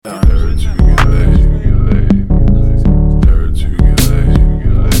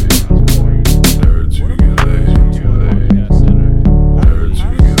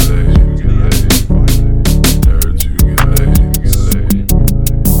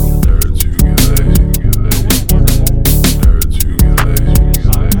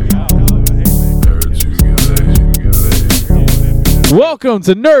Welcome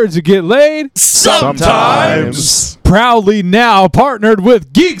to Nerds Who Get Laid. Sometimes. Proudly now partnered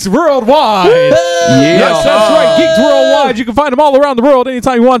with Geeks Worldwide. Yes, that's right. Geeks Worldwide. You can find them all around the world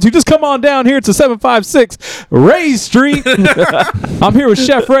anytime you want to. Just come on down here to 756 Ray Street. I'm here with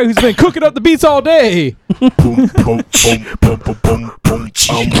Chef Ray, who's been cooking up the beats all day.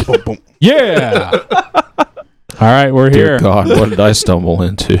 Yeah. All right, we're Dear here. God, what did I stumble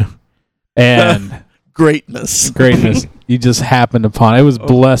into? And greatness. You just happened upon it. It was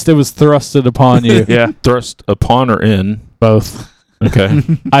blessed. It was thrusted upon you. Yeah, thrust upon or in? Both. Okay.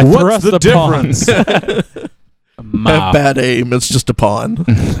 I What's thrust the upon. difference? Have bad aim. It's just a pawn.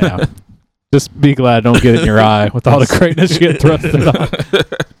 Yeah. Just be glad I don't get it in your eye with all the greatness you get thrusted on.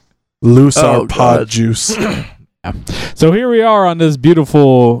 Loose Oh, our pod God. juice. So here we are on this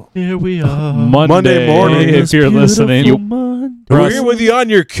beautiful Here we are. Monday morning. if you're listening. We're here with you on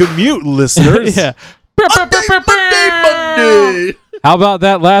your commute, listeners. Yeah. Monday. How about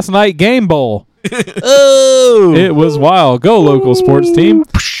that last night game bowl? Oh. It was wild. Go local sports team.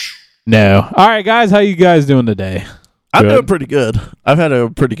 No. All right, guys. How you guys doing today? I'm Good. doing pretty good. I've had a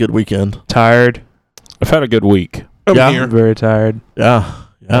pretty good weekend. Tired. I've had a good week. I'm Yeah. here. I'm very tired. Yeah.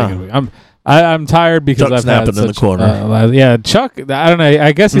 I'm tired because Chuck's I've had napping in the such, corner. yeah, Chuck. I don't know.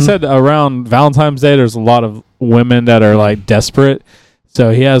 I guess he said around Valentine's Day, there's a lot of women that are like desperate,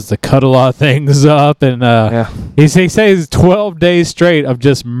 so he has to cut a lot of things up, and he says 12 days straight of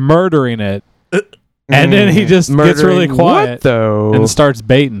just murdering it, and then he just gets really Murdering quiet what, though? and starts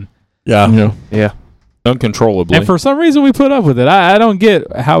baiting. Yeah. You know, Yeah. uncontrollably. And for some reason, we put up with it. I don't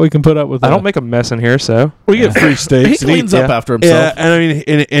get how we can put up with it. I don't make a mess in here, so. We get free He steaks. and cleans up after yeah, himself. and I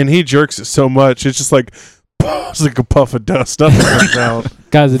mean, and he jerks it so much, it's just like, it's like a puff of dust. Nothing comes out.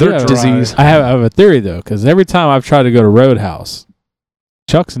 Guys, I do They're have- disease. I have a theory though, because every time I've tried to go to Roadhouse,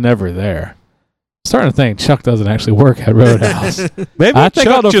 Chuck's never there. I'm starting to think Chuck doesn't actually work at Roadhouse. Maybe I think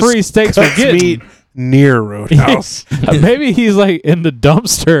Chuck all the just free steaks we're cuts getting. meat near Roadhouse. Maybe he's like in the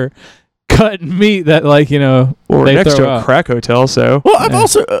dumpster cutting meat that, like, you know, Or they next throw to a out. crack hotel, so. Well, I've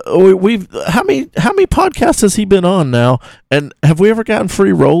also we've how many podcasts has he been on now? And have we ever gotten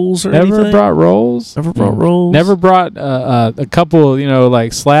free rolls or Never anything? brought rolls. Never brought rolls. Never brought a couple, you know,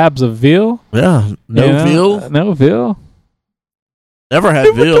 like slabs of veal. Yeah. No you know? veal. No veal. Never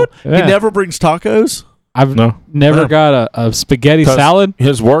had veal. Yeah. He never brings tacos. I've No. never Wow. got a spaghetti 'Cause salad.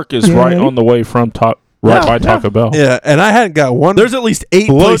 His work is right on the way from Yeah, by Taco Bell. Yeah, and I hadn't got one There's at least 8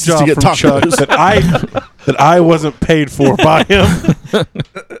 places to blowjob get from Chuck tacos. that I wasn't paid for by him.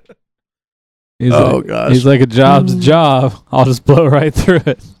 He's Oh, like, gosh. He's like, a job's a job. I'll just blow right through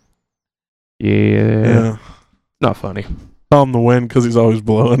it. Yeah. Not funny. Tell him to win because he's always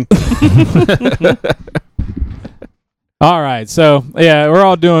blowing. All right. So, yeah, we're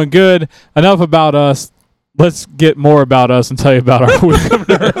all doing good. Enough about us. Let's get more about us and tell you about our week of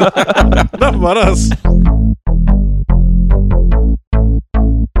nerd. Enough about us.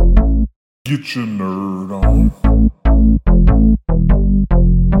 Get your nerd on.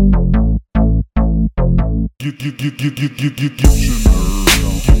 Get your nerd on. Get your nerd on.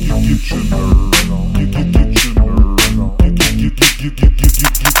 Get your nerd on. Get your nerd on. Get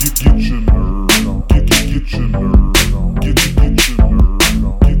your nerd on. Get your nerd on.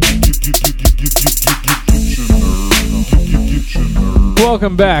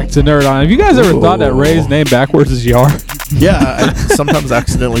 Welcome back to Nerd On. Have you guys ever thought that Ray's name backwards is Yar? Yeah, I sometimes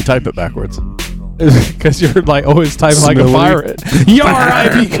accidentally type it backwards. Because you're like always typing like a Smiley. pirate. Yar,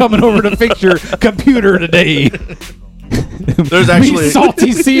 I be coming over to fix your computer today. There's Me, actually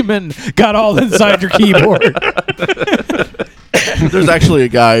salty semen got all inside your keyboard. there's actually a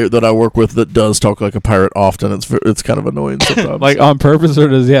guy that I work with that does talk like a pirate often. It's kind of annoying sometimes. Like on purpose, or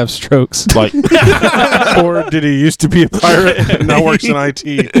does he have strokes? Like, Or did he used to be a pirate and now works in IT?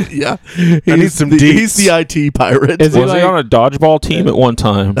 yeah, I need some he's deets. the IT pirate. Is he was he like- on a dodgeball team at one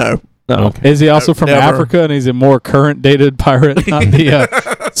time? No, Okay. Is he also from Never. Africa and he's a more current dated pirate, not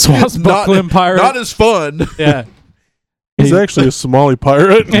the swashbuckling pirate? not as fun. Yeah. He's actually a Somali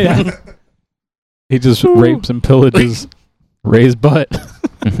pirate. Yeah. He just rapes and pillages Ray's butt.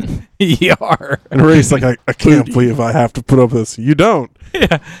 Yar. And Ray's like, I can't believe I have to put up with this. You don't.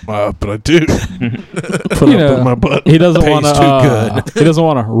 Yeah. But I do. Put You up know, with my butt. He doesn't Pays want to. too good. He doesn't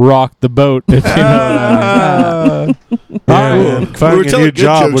want to rock the boat. If you know. Yeah, finding a new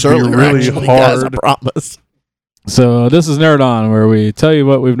job would be really Guys, I hard. promise. So this is Nerd On, where we tell you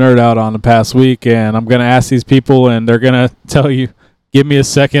what we've nerded out on the past week, and I'm gonna ask these people, and they're gonna tell you. Give me a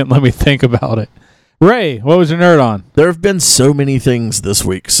second. Let me think about it. Ray, what was your nerd on? There have been so many things this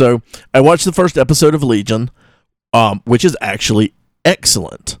week. So I watched the first episode of Legion, which is actually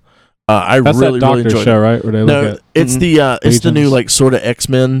excellent. I That's really that doctor enjoyed show, it. right? Where they No, look at it's the new Legions. like sort of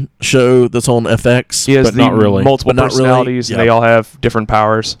X-Men show that's on FX. He has But the not really. multiple But not really, personalities, yeah. and they all have different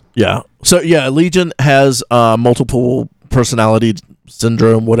powers. Yeah. So yeah, Legion has multiple personality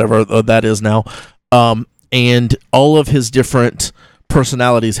syndrome, whatever that is now, and all of his different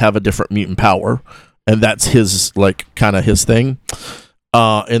personalities have a different mutant power, and that's his like kind of his thing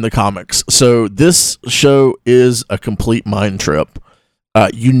in the comics. So this show is a complete mind trip.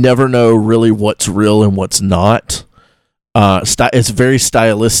 You never know really what's real and what's not. It's very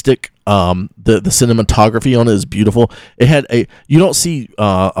stylistic. The cinematography on it is beautiful. It had you don't see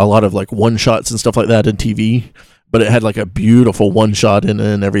a lot of like one shots and stuff like that in TV, but it had like a beautiful one shot in it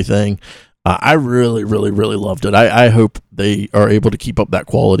and everything. I really, really, really loved it. I hope they are able to keep up that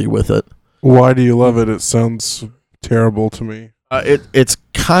quality with it. Why do you love it? It sounds terrible to me. It's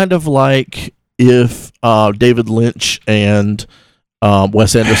kind of like if David Lynch and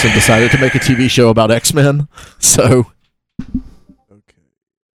Wes Anderson decided to make a TV show about X-Men. So, Okay.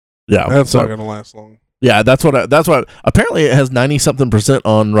 yeah, That's so, not going to last long. yeah, that's what. Apparently, it has 90-something%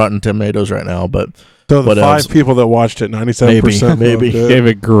 on Rotten Tomatoes right now. But So the What 5 else? people that watched it, 97% Maybe. loved it. gave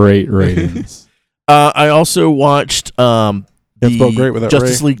it great ratings. I also watched Can't spell great with that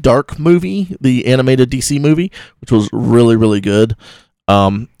Justice Ray. League Dark movie, the animated DC movie, which was really, really good.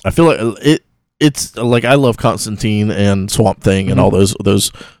 I feel like it's like I love Constantine and Swamp Thing and all those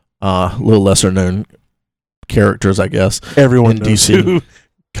little lesser known characters, I guess. Everyone in knows DC. who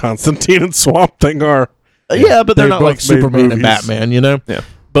Constantine and Swamp Thing are. Yeah, but they're They not both like made Superman and movies. Batman, you know. Yeah.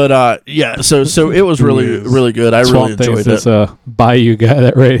 But yeah, so it was really, Yes. really good. I Swamp really Thing's enjoyed this it. Bayou guy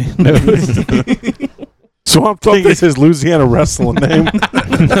that Ray knows. Swamp Thing is his Louisiana wrestling name.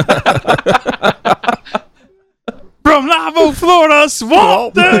 From Live Oak, Florida,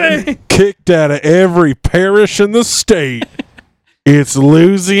 Swamp Thing. Kicked out of every parish in the state. It's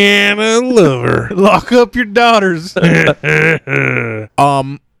Louisiana Lover. Lock up your daughters. The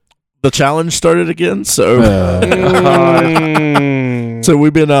challenge started again, so Mm. so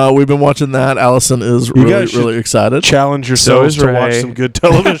we've been watching that. Allison is You really, guys should really excited. Challenge yourselves is to watch Ray. some good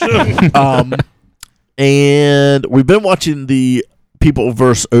television. And we've been watching the People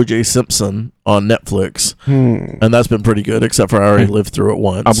vs. O.J. Simpson on Netflix, and that's been pretty good. Except for I already lived through it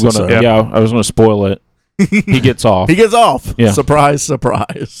once. I'm gonna. so- I was gonna spoil it. He gets off, He gets off. Yeah. Surprise,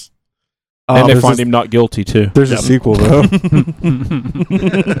 surprise. and they there's find a- him not guilty too. There's Yep. a sequel though.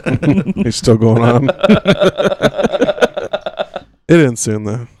 It's still going on. It ends soon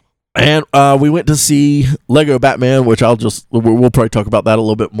though. And we went to see Lego Batman, which we'll probably talk about that a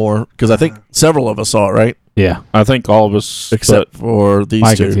little bit more because I think several of us saw it, right? Yeah. I think all of us, Except for these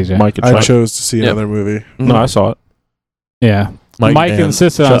Mike two. and TJ. Mike and I Chuck. chose to see Yeah. another movie. No, I saw it. Yeah. Mike Mike and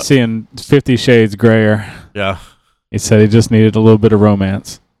insisted on Chuck. seeing 50 Shades Grayer. Yeah. He said he just needed a little bit of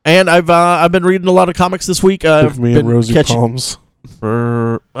romance. And I've been reading a lot of comics this week. I've Give me been and Rosie catching Palms.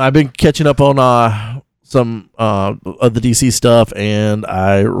 I've been catching up on some of the DC stuff, and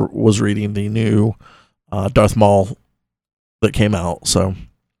I was reading the new Darth Maul that came out. So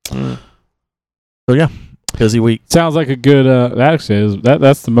yeah, busy week. Sounds like a good. That actually is.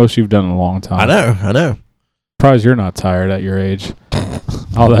 That's the most you've done in a long time. I know. Surprised you're not tired at your age.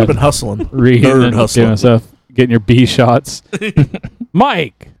 All I've that been hustling. reading nerd and hustling. doing stuff, getting your B shots.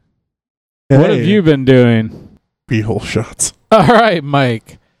 Mike, what have you been doing? Beehole shots. All right,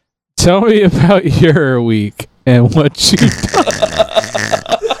 Mike. Tell me about your week and what you.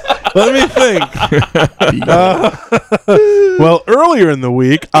 Let me think. Well, earlier in the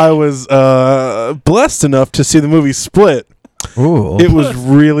week, I was blessed enough to see the movie Split. Ooh. It was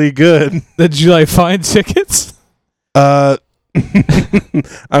really good. Did you like find tickets? I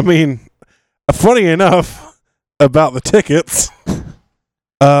mean, funny enough about the tickets,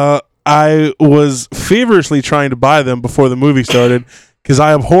 I was feverishly trying to buy them before the movie started because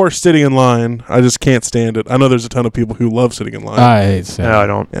I abhor sitting in line. I just can't stand it. I know there's a ton of people who love sitting in line. I hate saying. No, I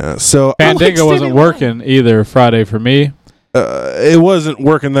don't. Yeah, so Fandango wasn't working either Friday for me. it wasn't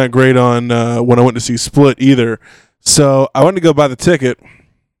working that great on when I went to see Split either. So I went to go buy the ticket.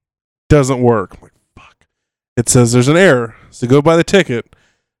 Doesn't work. I'm like, fuck. It says there's an error. So go buy the ticket.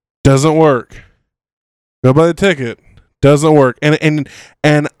 Doesn't work. Go buy the ticket. Doesn't work. And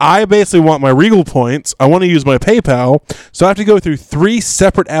I basically want my Regal points. I want to use my PayPal. So I have to go through 3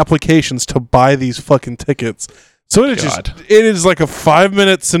 separate applications to buy these fucking tickets. So it is like a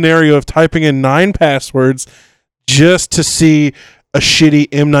 5-minute scenario of typing in 9 passwords just to see a shitty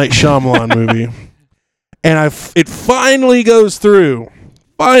M. Night Shyamalan movie. And it finally goes through.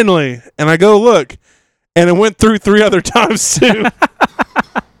 Finally. And I go look. And it went through 3 other times too.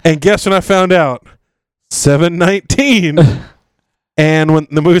 And guess when I found out? 7/19. And when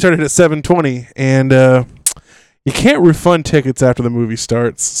the movie started at 7:20, and you can't refund tickets after the movie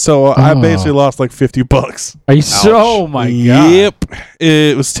starts, so I basically lost like $50. Are you so? Oh my god! Yep,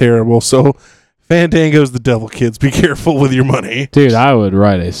 it was terrible. So Fandango's the devil, kids. Be careful with your money, dude. I would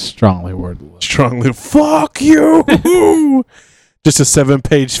write a strongly worded letter. Strongly, fuck you. Just a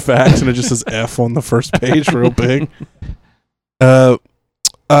 7-page fax, and it just says F on the first page, real big.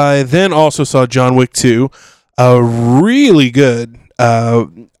 I then also saw John Wick 2. Really good.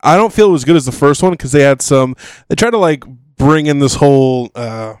 I don't feel it was good as the first one because they tried to like bring in this whole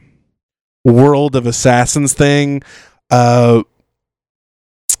world of assassins thing.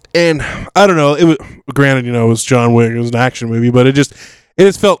 And I don't know, it was granted, it was John Wick, it was an action movie, but it just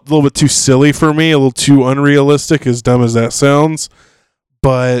felt a little bit too silly for me, a little too unrealistic, as dumb as that sounds.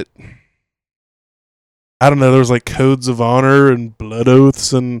 But I don't know, there was like codes of honor and blood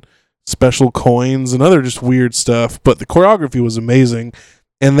oaths and special coins and other just weird stuff, but the choreography was amazing,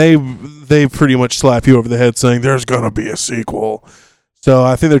 and they pretty much slap you over the head saying there's gonna be a sequel. So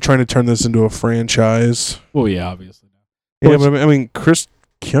I think they're trying to turn this into a franchise. Well, yeah, obviously. Yeah, but I mean,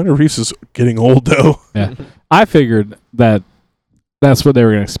 Keanu Reeves is getting old though. Yeah, I figured that's what they were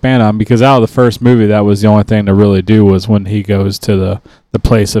going to expand on, because out of the first movie, that was the only thing to really do was when he goes to the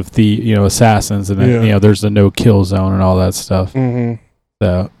place of the assassins, and then, there's the no kill zone and all that stuff. Mm-hmm.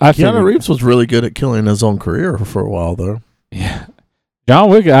 So Keanu Reeves was really good at killing his own career for a while, though. Yeah,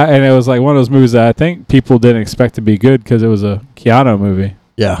 John Wick, and it was like one of those movies that I think people didn't expect to be good because it was a Keanu movie.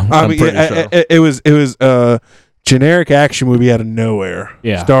 Yeah, I mean, it was a generic action movie out of nowhere,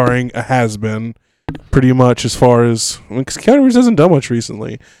 starring a has-been, pretty much, as far as because Keanu Reeves hasn't done much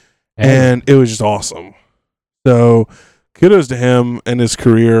recently, and it was just awesome. So kudos to him and his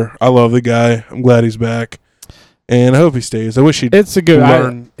career. I love the guy. I'm glad he's back. And I hope he stays. I wish he'd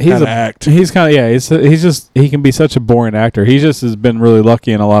learn how to act. He's kind of, he can be such a boring actor. He just has been really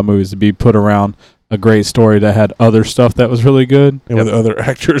lucky in a lot of movies to be put around a great story that had other stuff that was really good. And with other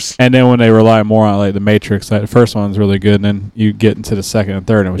actors. And then when they rely more on like The Matrix, the first one's really good, and then you get into the second and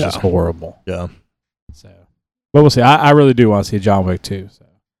third, and it was just horrible. Yeah. So, but we'll see. I really do want to see John Wick 2. So,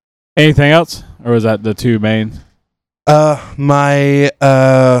 anything else? Or was that the two main? My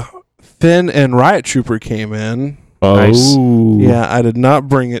Finn and Riot Trooper came in. Oh. Nice. Yeah, I did not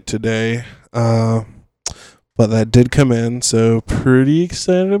bring it today, but that did come in, so pretty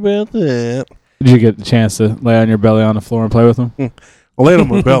excited about that. Did you get the chance to lay on your belly on the floor and play with them? I laid on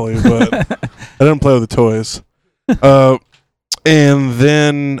my belly, but I didn't play with the toys. And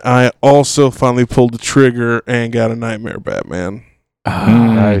then I also finally pulled the trigger and got a Nightmare Batman.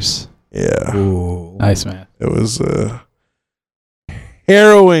 Nice. Yeah. Ooh. Nice, man. It was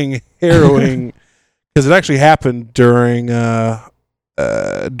harrowing, because it actually happened during my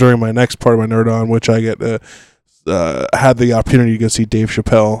next part of my Nerd On, which I get had the opportunity to go see Dave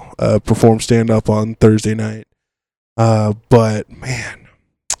Chappelle perform stand-up on Thursday night. But, man,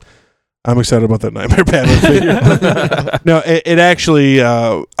 I'm excited about that Nightmare Batman figure. No, it actually,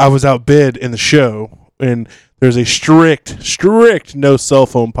 I was outbid in the show, and there's a strict no cell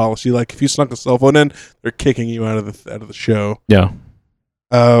phone policy. Like, if you snuck a cell phone in, they're kicking you out of the show. Yeah.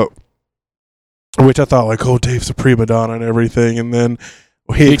 Which I thought, like, oh, Dave's a prima donna and everything, and then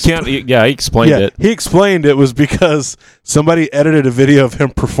he explained it. He explained it was because somebody edited a video of him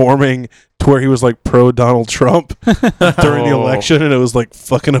performing to where he was like pro Donald Trump during the election, and it was like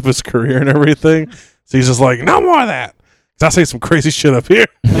fucking up his career and everything. So he's just like, no more of that, because I say some crazy shit up here.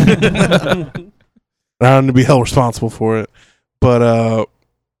 And I don't need to be held responsible for it. But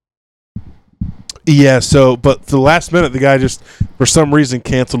yeah. So, but for the last minute, the guy just for some reason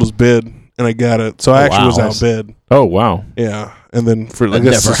canceled his bid, and I got it. So I actually was outbid. Oh wow. Yeah. And then for that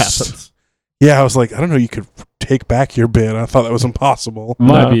never happens. Yeah, I was like, I don't know, you could take back your bid. I thought that was impossible.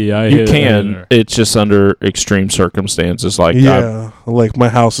 You can. It's just under extreme circumstances. Like like my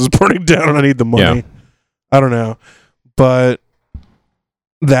house is burning down and I need the money. Yeah. I don't know, but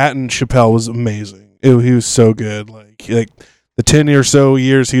that and Chappelle was amazing. He was so good. Like the 10 or so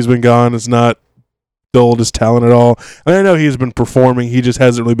years he's been gone is not dulled his talent at all. I mean, I know he's been performing. He just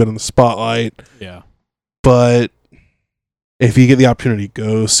hasn't really been in the spotlight. Yeah, but if you get the opportunity,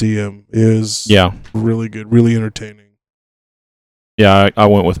 go see him. It is really good, really entertaining. Yeah, I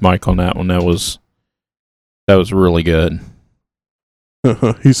went with Mike on that one. That was really good.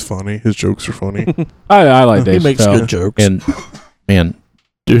 He's funny. His jokes are funny. I like Dave. He makes good jokes. And man,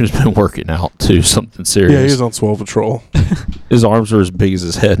 dude has been working out too. Something serious. Yeah, he's on Swole Patrol. His arms are as big as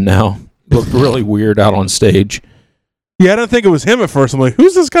his head now. Looked really weird out on stage. Yeah, I didn't think it was him at first. I'm like,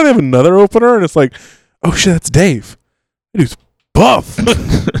 who's this guy? They have another opener, and it's like, oh shit, that's Dave. That dude's buff.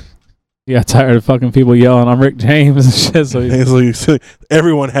 He got tired of fucking people yelling, "I'm Rick James" and shit. So He's like,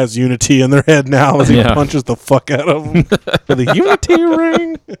 everyone has Unity in their head now as he Yeah. punches the fuck out of them. With the Unity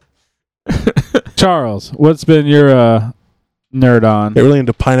ring. Charles, what's been your nerd on? They're really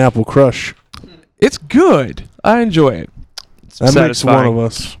into Pineapple Crush. It's good. I enjoy it. It's That makes one satisfying. of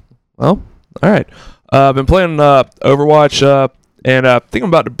us. Well, all right. I've been playing Overwatch, and I think I'm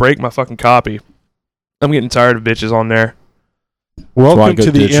about to break my fucking copy. I'm getting tired of bitches on there. Welcome why I go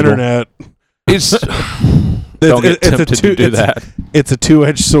to the digital. internet. It's Don't get tempted to do that. It's a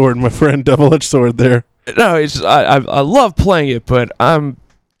two-edged sword, my friend. Double-edged sword there. no, it's I love playing it, but I'm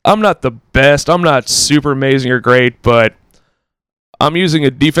not the best. I'm not super amazing or great, but I'm using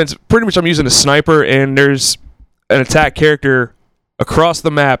a defense. Pretty much, I'm using a sniper, and there's an attack character across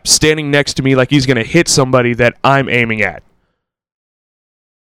the map standing next to me, like he's gonna hit somebody that I'm aiming at.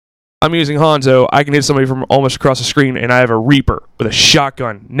 I'm using Hanzo. I can hit somebody from almost across the screen, and I have a Reaper with a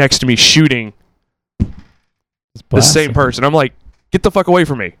shotgun next to me shooting the same person. I'm like, get the fuck away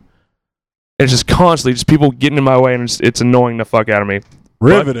from me. And it's just constantly just people getting in my way, and it's annoying the fuck out of me.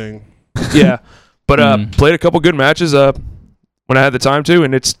 Riveting. Yeah. But played a couple good matches when I had the time to,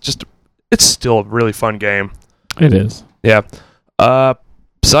 and it's still a really fun game. It is. Yeah.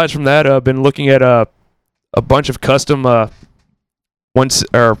 Besides from that, I've been looking at a bunch of custom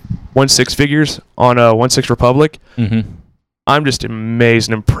 1/6 figures on 1/6 Republic. Mm-hmm. I'm just amazed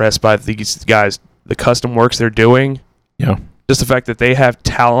and impressed by these guys, the custom works they're doing. Yeah. Just the fact that they have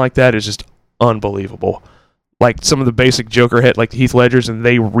talent like that is just unbelievable. Like some of the basic Joker hit, like the Heath Ledgers, and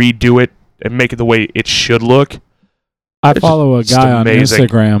they redo it and make it the way it should look. I It's follow a just guy on amazing.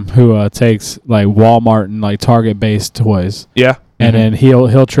 Instagram who takes like Walmart and like Target based toys, Yeah. and then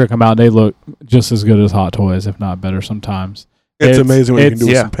he'll trick them out. They look just as good as Hot Toys, if not better sometimes. It's amazing what you can do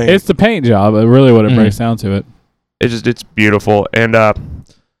with yeah. some paint. It's the paint job, really what it Mhm. breaks down to it. It's beautiful. And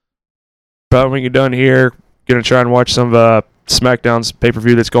probably when you're done here, gonna try and watch some SmackDown's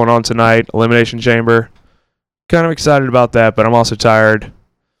pay-per-view that's going on tonight, Elimination Chamber. Kind of excited about that, but I'm also tired.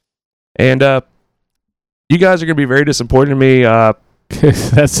 And you guys are gonna be very disappointed in me.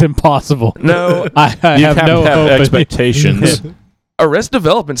 That's impossible. No, I You have have no to have hope in- expectations. Arrested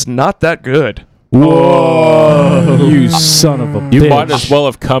Development's not that good. Whoa, you son of a You bitch. might as well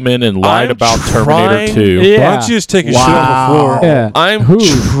have come in and lied I'm about trying- Terminator 2. Yeah. Why don't you just take a shit on the floor? Yeah. I'm Who-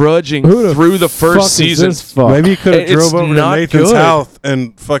 trudging Who through the fuck first is season. this fuck? Maybe you could have It's drove over to not Nathan's good. house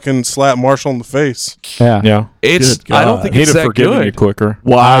and fucking slapped Marshall in the face. Yeah. Yeah. It's Good I don't God. think He'd it's have that forgiven you good. quicker.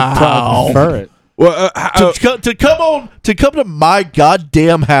 I'd probably prefer it. Well, To come to my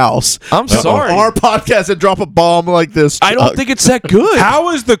goddamn house, I'm sorry. our podcast, and drop a bomb like this. I don't think it's that good. how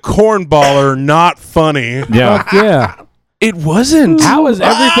is the cornballer not funny? Yeah. Fuck yeah. It wasn't. How is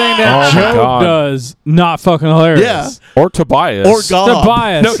everything that Oh my Joe God. does not fucking hilarious? Yeah. Or Tobias. or God.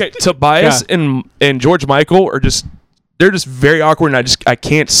 Tobias. No, okay, Tobias and George Michael are they're just very awkward, and I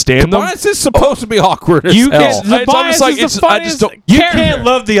can't stand them. Tobias is supposed to be awkward as You hell. can't. It's almost Tobias like is the it's- I just funniest don't- You character. can't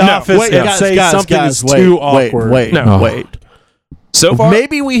love The No. Office Wait, and guys, say guys, something guys, is wait, too wait, awkward. Wait, No. wait. So far,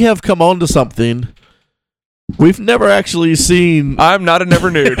 Maybe we have come on to something. We've never actually seen. I'm not a never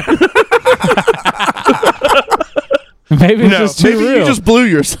nude. Maybe it's No, just too Maybe real. you just blew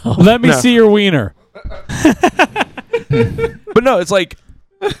yourself. Let me No. see your wiener. But no, it's like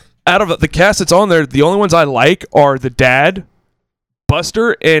out of the cast that's on there, the only ones I like are the dad,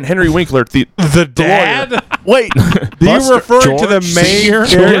 Buster, and Henry Winkler. The dad? Wait, Are you referring to the George main Senior?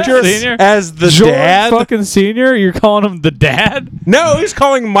 character Senior? as the George dad? fucking Senior? You're calling him the dad? No, he's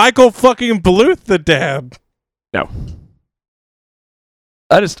calling Michael fucking Bluth the dad.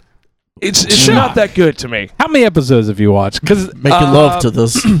 It's not that good to me. How many episodes have you watched? Because making love to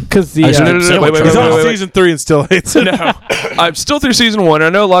this. the No, wait, He's on wait. season 3 and still hates it. No, I'm still through season 1. I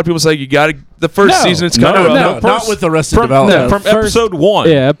know a lot of people say you got to the first No. season. It's kind of No, not with the rest of development. From First- episode 1.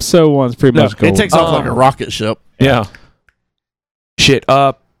 yeah, episode 1's pretty much gold. It takes off like a rocket ship. Yeah. shit.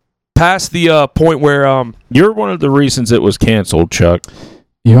 Past the point where You're one of the reasons it was canceled, Chuck.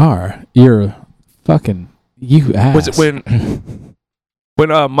 You are. You're fucking. You ass. was it when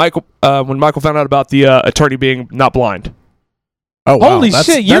Michael found out about the attorney being not blind. Oh, wow. Holy That's-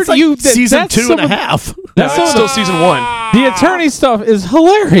 shit, that's like you're- season that's 2 and a some of- half. No, That's it's some still of season 1. the attorney stuff is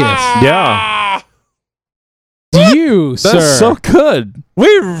hilarious. Yeah. You, That's sir. so good.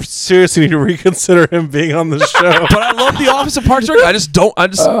 We seriously need to reconsider him being on the show. But I love The Office and Parks and Rec. I just don't.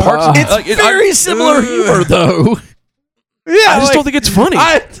 Parks. It's like, very similar humor, though. Yeah, I just don't think it's funny.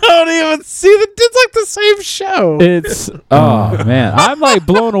 I don't even see the. It's like the same show. It's oh man, I'm like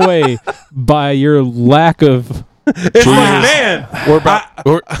blown away by your lack of It's like, man,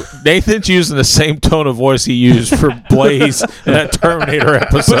 Nathan's using the same tone of voice he used for Blaze in that Terminator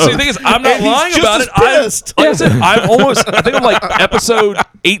episode. But see, the thing is, I'm not And he's lying just about as it. pissed. Like I said, I think I'm like episode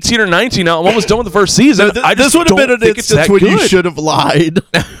 18 or 19 now. I'm almost done with the first season. I just This would have been don't an think it's instance that when you good. should have lied.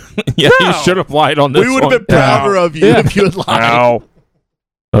 Yeah, you should have lied on this We would have one. been prouder of you if you had lied. Ow.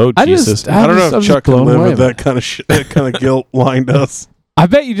 Oh, I Jesus. just, I don't know I'm if just Chuck can blown live away, with man. that kind of that kind of guilt lying to us. I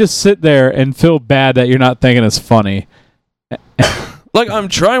bet you just sit there and feel bad that you're not thinking it's funny. Like I'm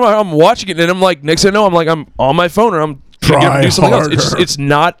trying, I'm watching it, and I'm like, next thing I know, I'm like, I'm on my phone, or I'm trying to Try do something else. harder. It's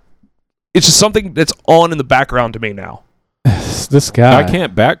not. It's just something that's on in the background to me now. This guy. I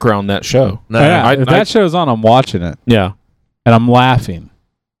can't background that show. Yeah, I- if I- that show's on, I'm watching it Yeah. and I'm laughing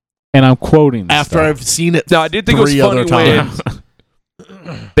and I'm quoting After stuff. I've seen it Now I did think it was 3 other funny when times.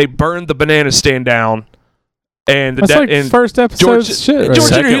 they burned the banana stand down, and the That's like and first episode George- shit. Right? George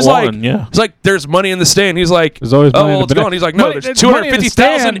there. Jr., he's like, yeah. he's like, there's money in the stand. He's like, There's always oh, money in well, the it's banana- gone. He's like, no, Money- there's money in the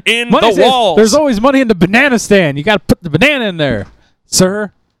 250,000 in Money the walls. There's always money in the banana stand. You got to put the banana in there,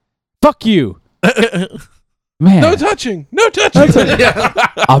 sir. Fuck you, man. No touching. No touching.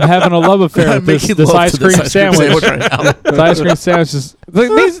 I'm having a love affair I'm with making this love ice to this cream sandwich. right now. This ice cream sandwich is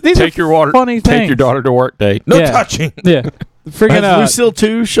these Take are your water. funny Take things. your daughter to work day. No Yeah. touching. Yeah, freaking Has Lucille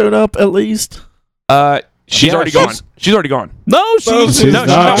 2 showed up at least? She's Yeah, already she's- gone. She's already gone. No, she's she's No,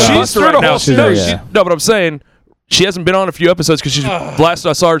 not she's gone. busted right now. She's No, already- she- yeah. no, but I'm saying she hasn't been on a few episodes because she's last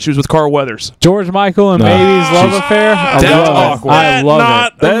I saw her, she was with Carl Weathers. George Michael and No. Baby's love She's- affair. I That's love it. awkward. I love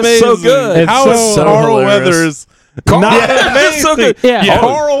Not it. That's so amazing. good. It's How is so Carl hilarious. Weathers? Carl, Not that's so good. Yeah. Yeah.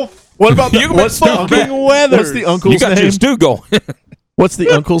 Carl What about You what's the fucking uncle? Weathers. What's the You uncle's got name? your stew going. What's the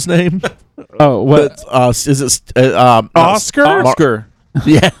uncle's name? Oh, what? That's, is it Oscar? Oscar.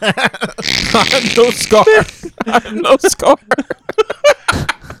 Yeah. No scar. No scar.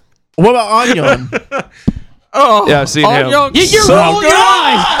 What about Onion? Oh, Yeah, I've seen him. Young, You're so rolling your good.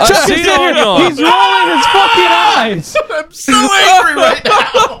 eyes. I've Chuck seen is in here. Onion. He's rolling his fucking eyes. I'm so angry right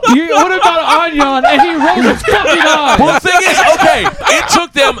now. What about Onion? And he rolled his fucking eyes. Well, the thing is, okay, it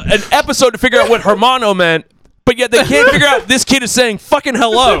took them an episode to figure out what hermano meant, but yet they can't figure out this kid is saying fucking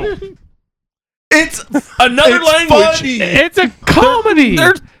hello. It's Another language. funny. It's a comedy.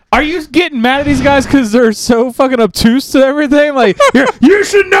 Are you getting mad at these guys because they're so fucking obtuse to everything? Like, you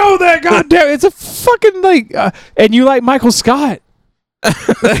should know that, goddamn. It's a fucking, like, and you like Michael Scott.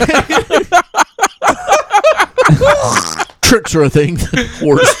 Tricks are a thing that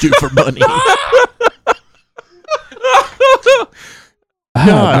whores do for money. Oh,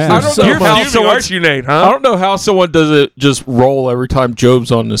 man. I don't You're know how fuming, someone- aren't you, Nate? I Huh? don't know how someone does it just roll every time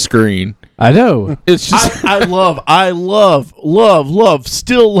Job's on the screen. I know. It's just I love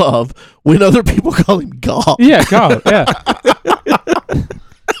still love when other people call him God. Yeah, God. Yeah.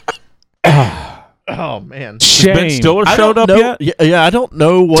 Oh man. Shame. Ben Stiller I showed don't up know, yet? Yeah, I don't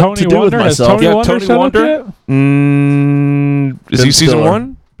know what Tony to do Wonder. with Has myself. Tony Yeah, Wonder Tony showed Wonder? up yet? Is Ben he season Stiller.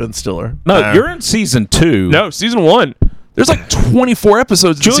 1? Ben Stiller. No, you're in season 2. No, season 1. There's like 24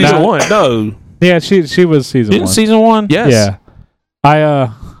 episodes in Julia, season 1. No, Yeah, she was season in one. season 1. Yes.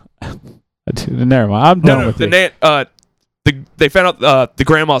 Yeah. Never mind. I'm done with the you. they found out the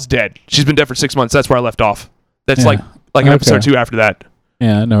grandma's dead. She's been dead for 6 months. That's where I left off. That's Yeah. like in Okay. episode 2 after that.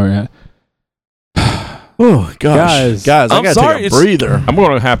 Yeah, I know where you're at. Oh gosh, Guys, I I'm gotta sorry, take a it's- breather. I'm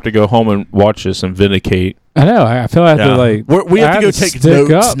going to have to go home and watch this and vindicate. I know. I feel like I have Yeah. to, like, We have I to go have to take stick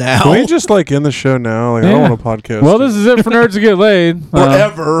notes up. now. Can we just like end the show now? Like I Yeah. don't want to podcast. well, this is it for Nerds to Get Laid.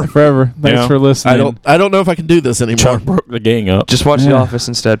 Forever. Forever. Thanks Yeah. for listening. I don't know if I can do this anymore. Chuck broke the gang up. Just watch The Yeah. Office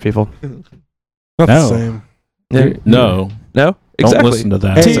instead, people. not No. the same. Yeah. No, No? don't Exactly. listen to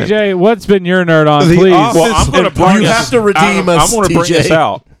that. Hey, TJ, what's been your nerd on, The please? Office- Well, I'm going to You bring You this- have to redeem I'm us, going to bring TJ. this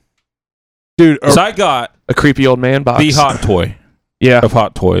out. Dude, So I got A creepy old man box. the hot toy Yeah. of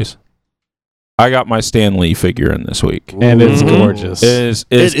Hot Toys. I got my Stan Lee figure in this week. And it's Mhm. gorgeous. It is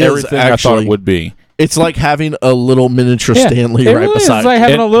It is everything I thought actually. it would be. It's like having a little miniature Yeah, Stanley it right really beside is like you.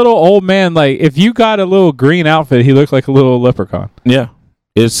 having And- a little old man. Like, if you got a little green outfit, he looked like a little leprechaun. Yeah,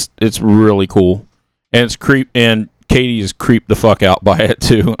 it's really cool, and it's creep. And Katie is creeped the fuck out by it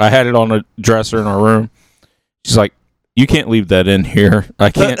too. I had it on a dresser in our room. She's like, "You can't leave that in here. I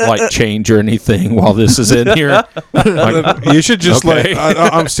can't like change or anything while this is in here." Like, you should just Okay. like.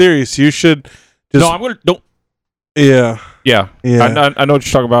 I'm serious. You should just. no, I'm gonna don't. Yeah. Yeah, Yeah. I know what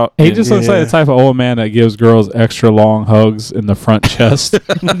you're talking about. He And- just looks like Yeah. the type of old man that gives girls extra long hugs in the front chest.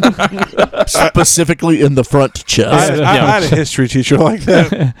 Specifically in the front I, chest. I- I had a history teacher like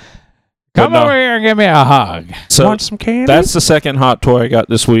that. Come no. over here and give me a hug. so Want some candy? that's the second hot toy I got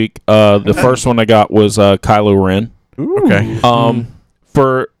this week. The first one I got was Kylo Ren. Okay.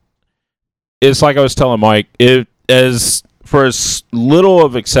 For it's like I was telling Mike, as little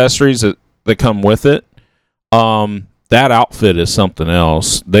of accessories that come with it, that outfit is something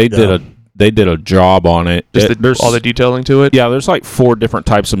else. They did a job on it. There's all the detailing to it. Yeah, there's like 4 different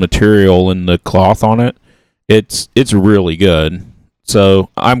types of material in the cloth on it. It's really good. So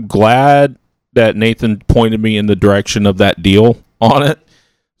I'm glad that Nathan pointed me in the direction of that deal on it.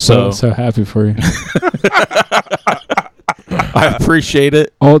 So I'm so happy for you. I appreciate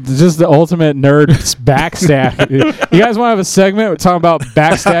it. Oh, just the ultimate nerd backstab. You guys want to have a segment? We're talking about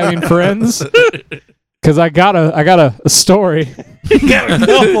backstabbing friends. Because I got a story. You got a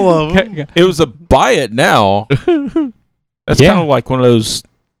couple of them. It was a buy it now. That's kind of like one of those.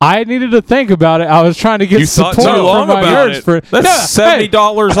 I needed to think about it. I was trying to get You thought support too long from my about nerds it. for That's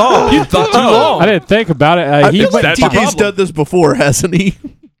 $70 off. You thought too long. I didn't think about it. I think that's the TK's problem. done this before, hasn't he?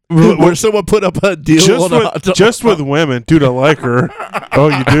 Where someone put up a deal Just on a hot dog. just with women, dude. I like her. Oh,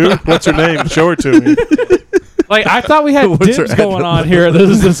 you do? What's her name? Show her to me. Like I thought we had What's her dibs going on here.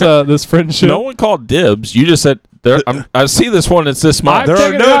 This friendship. No one called dibs. You just said I see this one. It's this month. There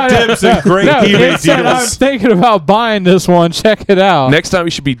are no dibs and great eBay it said, I'm deals. thinking about buying this one. Check it out. Next time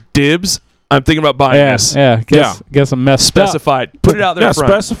you should be dibs. I'm thinking about buying this. Guess I'm messed up. Specified. Put it out there Yeah,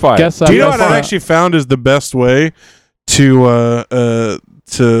 front. specify. Guess Do I you know messed what I up. actually found is the best way to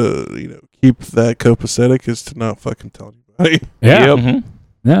keep that copacetic is to not fucking tell anybody. Yeah, Yep. Mhm.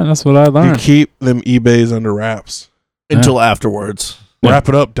 yeah, that's what I You learned. keep them eBays under wraps. until afterwards. Yeah. Wrap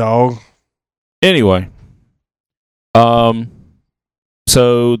it up, dog. Anyway,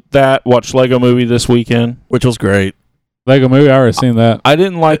 so watched Lego Movie this weekend. Which was great. Lego movie. I already seen that I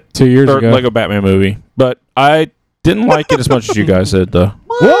didn't like 2 years ago. Lego Batman movie, but I didn't like it as much as you guys did, though.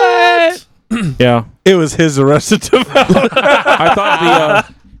 What? Yeah, It was his Arrested Development.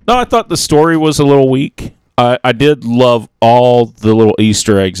 I thought the story was a little weak. I did love all the little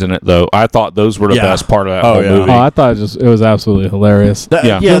Easter eggs in it, though. I thought those were the Yeah. best part of that Oh, whole yeah. movie. Oh, I thought it was absolutely hilarious.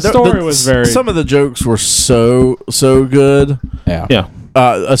 Yeah. The story was very- Some of the jokes were so good. Yeah.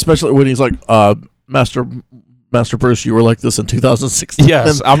 Especially when he's like, Master Bruce, you were like this in 2016.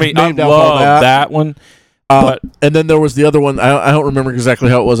 Yes, I mean, I Named off all love that one. But and then there was the other one. I don't remember exactly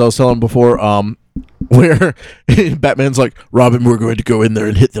how it was. I was telling before, where Batman's like, Robin, we're going to go in there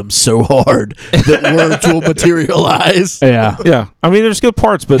and hit them so hard that words will materialize. Yeah. yeah, I mean, there's good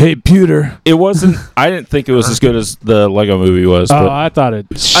parts, but Hey, Pewter. it wasn't. I didn't think it was as good as the Lego movie was. Oh, But I thought it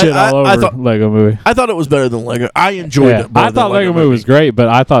shit I all over thought- Lego movie. I thought it was better than Lego. I enjoyed it. More I than thought Lego movie was great, but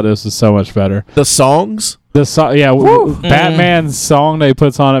I thought this was so much better. The songs. The song, Batman's song they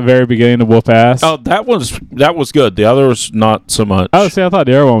puts on at very beginning to whoop ass. oh, that was good. The other was not so much. Oh, see, I thought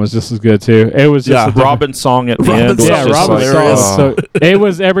the other one was just as good too. It was just Yeah. a different- Robin's song at the Robin's end. Was song Yeah, just Robin's like, hilarious. song. So it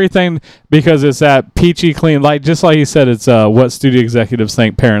was everything because it's that peachy clean, like just like he said, it's what studio executives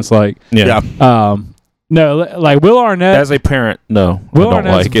think parents like. yeah. No, like Will Arnett. As a parent, no, Will I don't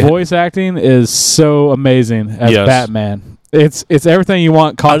Arnett's like it. voice acting is so amazing as Yes. Batman. It's everything you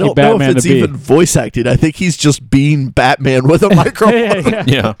want I cocky don't Batman know if it's to be. even voice acting. I think he's just being Batman with a microphone. yeah.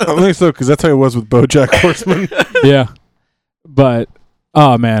 Yeah, I don't think so, because that's how it was with BoJack Horseman. Yeah. But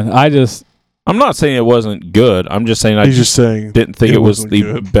oh man, I'm not saying it wasn't good. I'm just saying I He's just saying. didn't think it it was wasn't the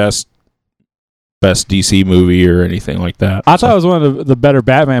good. best DC movie or anything like that. I thought it was one of the better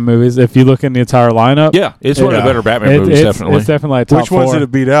Batman movies. If you look in the entire lineup, Yeah, it's one of Yeah. the better Batman movies, it's definitely. It's definitely like top Which ones four. did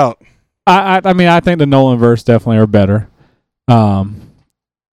it beat out? I mean, I think the Nolan verse definitely are better.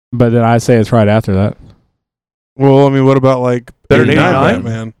 But then I say it's right after that. Well, I mean, what about like Better than 89 89?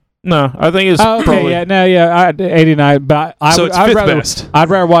 Batman? No, I think it's Oh, okay, probably. yeah, no, yeah, 89. But So it's I'd fifth rather, best. I'd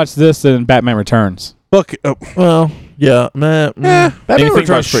rather watch this than Batman Returns. Look, Well, yeah, man. Batman Anything by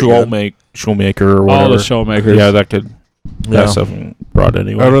Returns pretty good. Shoemaker or All whatever. the showmakers. Yeah, that could. Yeah. That's something brought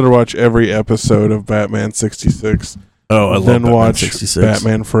anyway. I'd rather watch every episode of Batman 66 Oh, I love than Batman watch 66.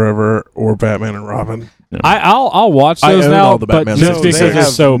 Batman Forever or Batman and Robin. I'll watch I those own now, all the but Batman just movies. because They they're have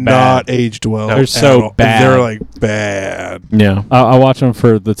so not bad. aged well. They're at so all. bad. They're like bad. Yeah, I watch them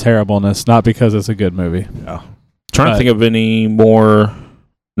for the terribleness, not because it's a good movie. trying to think of any more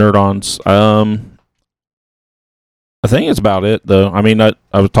nerd-ons. I think it's about it though. I mean, I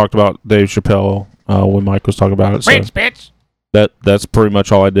was talked about Dave Chappelle when Mike was talking about it. So that's pretty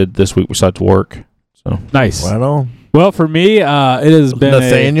much all I did this week besides work. So Nice. Right on. Well, for me, it has been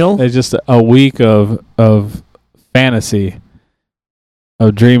Nathaniel? it's just a week of fantasy,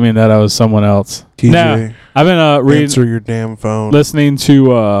 of dreaming that I was someone else. TJ, No, I've been reading, answer your damn phone. listening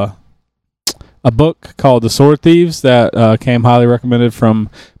to a book called The Sword Thieves that came highly recommended from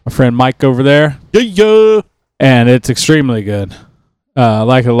my friend Mike over there. Yeah. And it's extremely good. I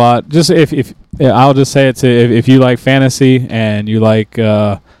like it a lot. Just if I'll just say it to if you like fantasy and you like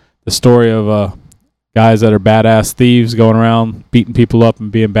the story of guys that are badass thieves going around beating people up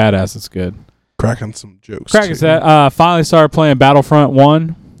and being badass. It's good. Cracking some jokes. Cracking too. that. Finally started playing Battlefront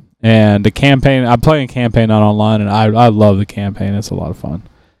 1 and the campaign. I'm playing campaign not online, and I love the campaign. It's a lot of fun.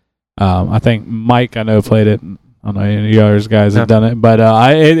 I think Mike, I know, played it. I don't know any of the other guys have done it, but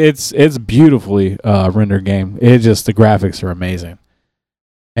it's beautifully rendered game. The graphics are amazing,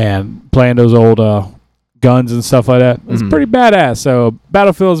 and playing those old guns and stuff like that, it's pretty badass. So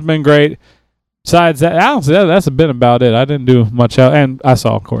Battlefield's been great. Besides that, that's been about it. I didn't do much else, and I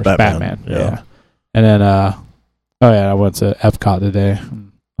saw, of course, Batman. Yeah. And then I went to Epcot today.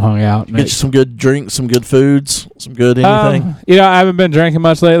 Hung out. Get you some good drinks, some good foods, some good anything. I haven't been drinking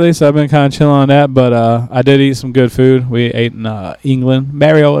much lately, so I've been kind of chilling on that. But I did eat some good food. We ate in England,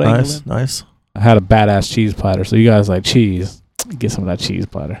 merry old England. Nice. I had a badass cheese platter. So you guys like cheese? Get some of that cheese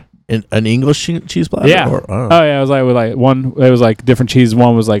platter. An English cheese platter? Yeah. It was like with like one. It was like different cheese.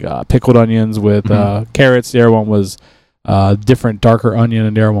 One was like pickled onions with carrots. The other one was different darker onion,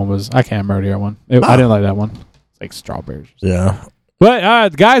 and the other one was I can't remember the other one. I didn't like that one. It's like strawberries. Yeah.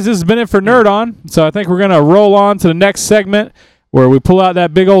 But, guys, this has been it for Nerd On. So I think we're going to roll on to the next segment where we pull out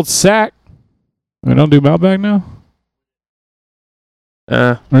that big old sack. We don't do mailbag now?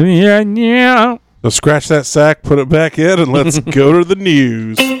 Yeah. So scratch that sack, put it back in, and let's go to the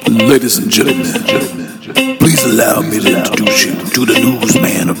news. Ladies and gentlemen, please allow me to introduce you to the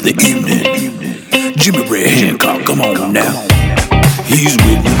newsman of the evening, Jimmy Ray Hancock. Come on now. He's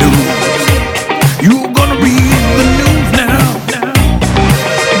with the news. You're going to read the news now.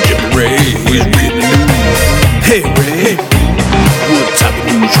 Ray is reading the news. Hey Ray, what type of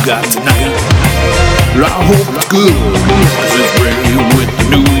news you got tonight? Well, I hope it's good. This is Ray with the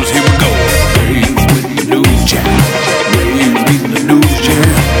news. Here we go. Ray's with the news chat. Ray's reading the news chat.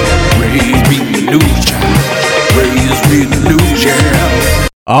 Ray's reading the news chat. Ray's reading the news chat.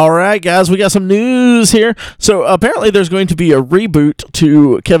 All right, guys, we got some news here. So apparently there's going to be a reboot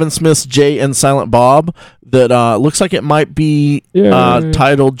to Kevin Smith's Jay and Silent Bob that looks like it might be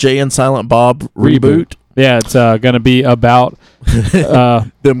titled Jay and Silent Bob Reboot. Yeah, it's going to be about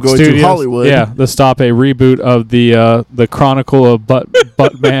them going studios, to Hollywood. Yeah, to stop a reboot of the Chronicle of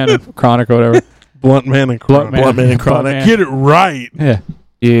Buttman and Chronic or whatever. Blunt Man and Chronic. Blunt Man and Chronic. Get it right. Yeah.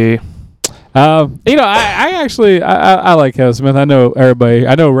 Yeah. I actually I like Kevin Smith. I know everybody.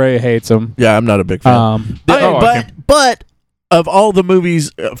 I know Ray hates him. Yeah, I'm not a big fan. But of all the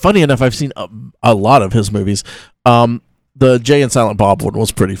movies, funny enough, I've seen a lot of his movies. The Jay and Silent Bob one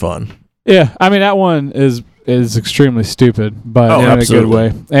was pretty fun. Yeah, I mean that one is extremely stupid, but in absolutely.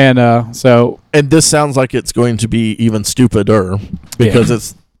 a good way. And and this sounds like it's going to be even stupider because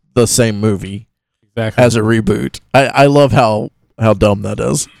it's the same movie as a reboot. I love how dumb that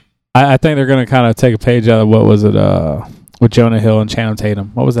is. I think they're going to kind of take a page out of what was it with Jonah Hill and Channing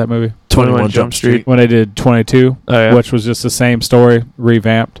Tatum. What was that movie? 21 Jump Street. When they did 22, which was just the same story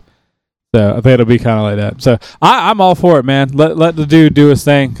revamped. So I think it'll be kind of like that. So I'm all for it, man. Let the dude do his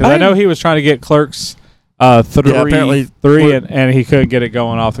thing because I know he was trying to get Clerks 3, and he couldn't get it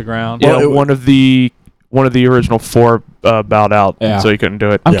going off the ground. Yeah, one of the original 4 bowed out, so he couldn't do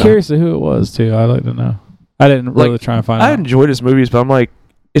it. I'm curious to who it was too. I'd like to know. I didn't really try and find out. I enjoyed his movies, but I'm like,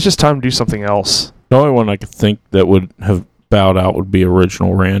 it's just time to do something else. The only one I could think that would have bowed out would be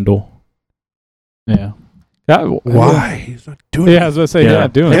original Randall. Yeah. Why? He's not doing it. Yeah, I was going to say,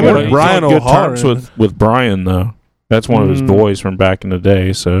 not doing Him it. and Brian good O'Halloran. terms with Brian, though. That's one of his boys from back in the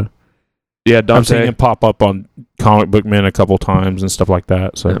day, so... Yeah, I've seen him pop up on Comic Book Man a couple times and stuff like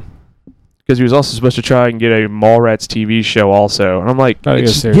that, so... Because he was also supposed to try and get a Mallrats TV show also. And I'm like... he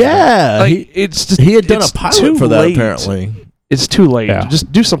had done a pilot for that, apparently. It's too late. Yeah. Just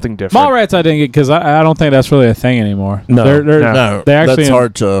do something different. Mallrats I didn't get because I don't think that's really a thing anymore. No, they actually that's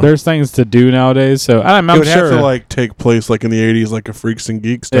hard to. There's things to do nowadays, so I'm It would sure have to take place in the 80s, like a Freaks and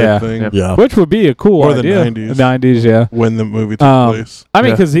Geeks type thing. Yeah. which would be a cool Or idea. the 90s. The 90s, yeah. When the movie took place. I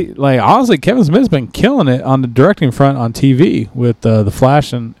mean, because honestly, Kevin Smith's been killing it on the directing front on TV with the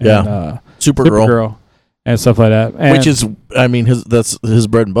Flash and Supergirl and stuff like that. And, which is, I mean, that's his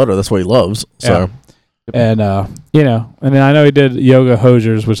bread and butter. That's what he loves. So. And and then I know he did Yoga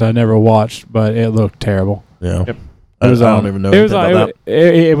Hosers, which I never watched, but it looked terrible. Yeah, yep. I don't even know.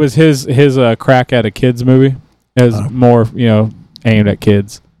 It was his crack at a kids movie. It was more aimed at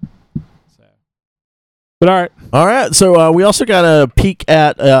kids. But all right. So we also got a peek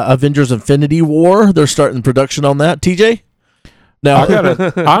at Avengers: Infinity War. They're starting production on that. TJ,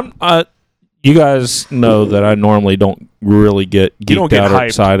 now you guys know that I normally don't really get geeked out or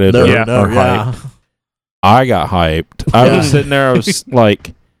excited or hyped. I got hyped. I was sitting there. I was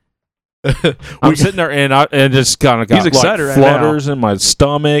like, I'm sitting there and just kind of got excited right flutters in my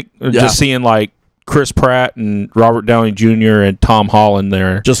stomach, just seeing Chris Pratt and Robert Downey Jr. and Tom Holland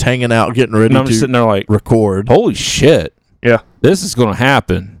there. Just hanging out, getting ready And I'm just to sitting there like, record. holy shit. Yeah. This is going to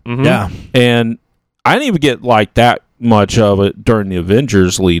happen. Mhm. Yeah. And I didn't even get like that much of it during the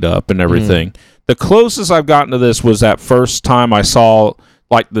Avengers lead up and everything. The closest I've gotten to this was that first time I saw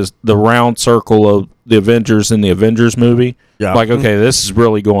like the round circle of the Avengers in the Avengers movie. Yeah. Like, okay, this is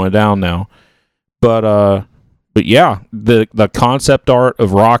really going down now. But yeah, the concept art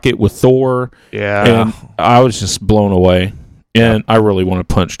of Rocket with Thor, Yeah. and I was just blown away. And I really want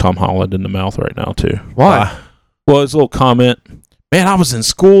to punch Tom Holland in the mouth right now too. Why? Well, his little comment, man, I was in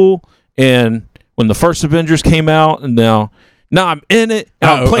school, and when the first Avengers came out, and now I'm in it,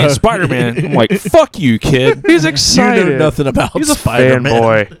 and I'm playing Spider-Man. I'm like, fuck you, kid. He's You excited. know nothing about He's a Spider-Man.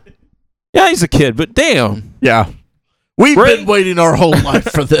 fanboy. Yeah, he's a kid, but damn. Yeah. We've Ray- been waiting our whole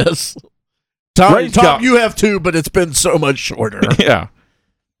life for this. Tom, Ray's got- you have too, but it's been so much shorter. Yeah.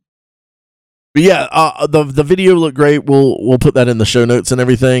 But yeah, the video looked great. We'll put that in the show notes and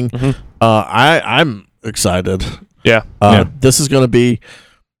everything. Mhm. I'm excited. Yeah. This is going to be.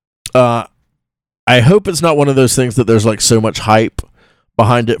 I hope it's not one of those things that there's like so much hype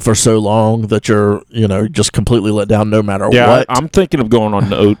behind it for so long that you're just completely let down no matter Yeah, what. I'm thinking of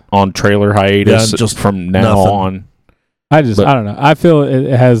going on trailer hiatus Yeah, just from now nothing. on. I But- don't know. I feel it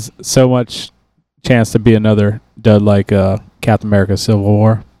has so much chance to be another dud like Captain America: Civil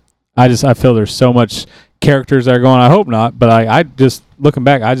War. I feel there's so much characters that are going. I hope not, but I just looking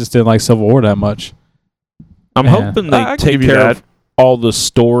back, I just didn't like Civil War that much. I'm Yeah. hoping they I can take give you care that. of all the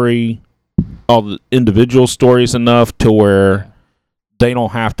story, all the individual stories enough to where they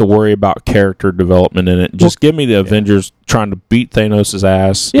don't have to worry about character development in it. Just give me the Avengers trying to beat Thanos'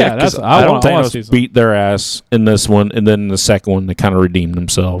 ass. Yeah, that's I don't want to see Thanos some. beat their ass in this one, and then in the second one they kind of redeem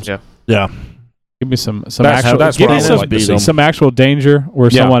themselves. Yeah. yeah, Give me some That's- actual. that's give what me I would some, like to see. some actual danger where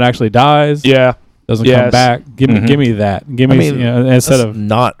Yeah. someone actually dies, Yeah. doesn't Yes. come back. Give me that. Give me instead that's of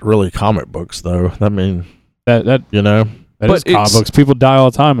not really comic books though. I mean, that. That But is comic it's- books. People die all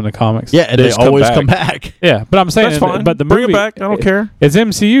the time in the comics. yeah, and They they just come always back. come back. Yeah, but I'm saying, That's fine. but the Bring movie, it back. I don't care. It's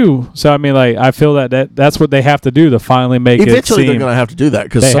MCU, so I mean, like, I feel that's what they have to do to finally make Eventually, it they're seem. going to have to do that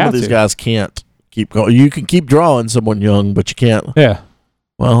because They some have of these to. guys can't keep going. You can keep drawing someone young, but you can't. Yeah,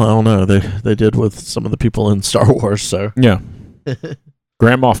 Well, I don't know. They did with some of the people in Star Wars. So Yeah.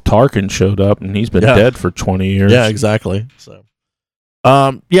 Grand Moff Tarkin showed up, and he's been Yeah. dead for 20 years. yeah, exactly. So,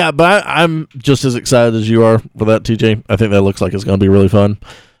 yeah, but I'm just as excited as you are for that, TJ. I think that looks like it's going to be really fun.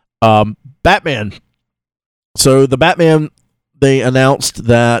 Batman. So the Batman, they announced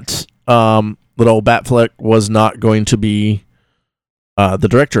that that old Batfleck was not going to be the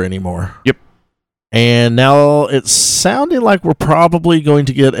director anymore. Yep. And now it's sounding like we're probably going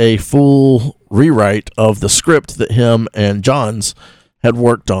to get a full rewrite of the script that him and Johns had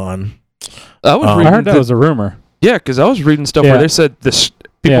worked on. I was I reading I heard that was a rumor. Yeah, because I was reading stuff Yeah. where they said this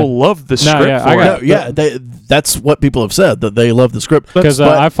people love the script yeah, for I it. got- No, yeah, that's what people have said, that they love the script. Because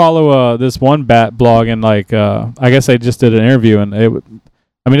But- I follow this one Bat blog, and like I guess they just did an interview, and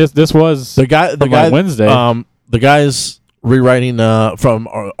this was the guy from, like, Wednesday. The guy's rewriting from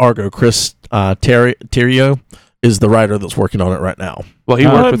Argo, Chris Terrio is the writer that's working on it right now. Well, he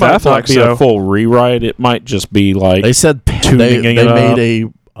Well, worked It with might not Affleck, be so a full rewrite. It might just be like They said they tuning it up.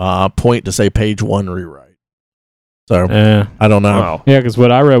 made a point to say page 1 rewrite. So eh. I don't know. wow. yeah, because what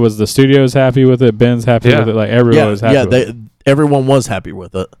I read was the studio's happy with it, Ben's happy Yeah. with it, like everyone Yeah, was happy. yeah, with it. everyone was happy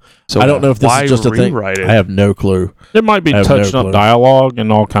with it. So I don't know if this why is just a thing. rewrite it? I have no clue. It might be I have no touching clue. up dialogue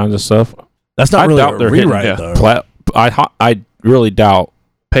and all kinds of stuff. That's not I really doubt a they're rewrite hitting though. I really doubt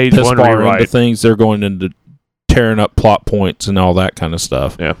Page this one far rewrite. into things they're going into tearing up plot points and all that kind of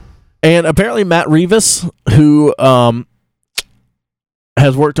stuff. Yeah. And apparently Matt Reeves, who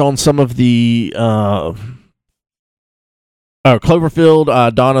has worked on some of the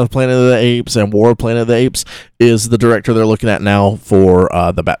Cloverfield, Dawn of the Planet of the Apes, and War of Planet of the Apes, is the director they're looking at now for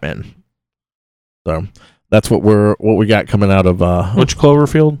the Batman. So that's what we got coming out of Which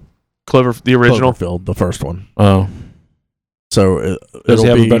Cloverfield? The original. Cloverfield, the first one. Oh, So does it'll he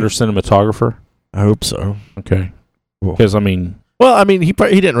have be, a better cinematographer? I hope so. Okay, Cool. because I mean, Well, I mean, he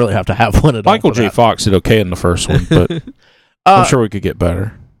didn't really have to have one at all. Michael for J. that. Fox did okay in the first one, but I'm sure we could get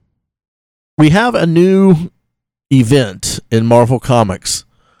better. We have a new event in Marvel Comics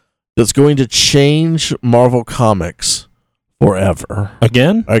that's going to change Marvel Comics forever.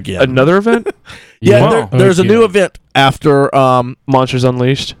 Again? Again. Another event? Yeah, Wow. there's a Okay. new event after. Monsters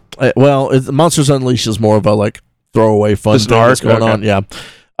Unleashed. Monsters Unleashed is more of a like throwaway fun Just an thing that's arc? going on.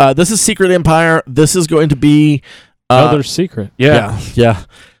 Yeah, this is Secret Empire. This is going to be Another secret. yeah.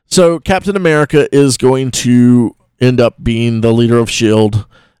 So Captain America is going to end up being the leader of S.H.I.E.L.D.,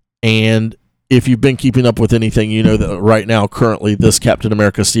 and if you've been keeping up with anything, you know that right now, currently, this Captain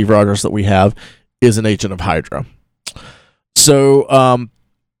America Steve Rogers that we have is an agent of Hydra. So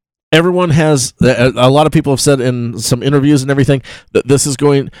everyone has, a lot of people have said in some interviews and everything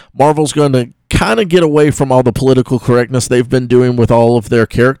that Marvel's going to kind of get away from all the political correctness they've been doing with all of their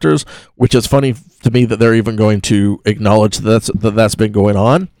characters, which is funny to me that they're even going to acknowledge that's been going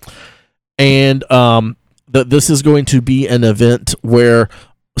on. And that this is going to be an event where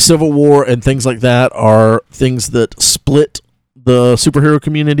Civil War and things like that are things that split the superhero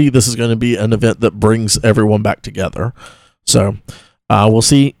community. This is going to be an event that brings everyone back together. So we'll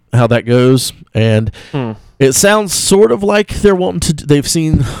see how that goes. And it sounds sort of like they're wanting to. They've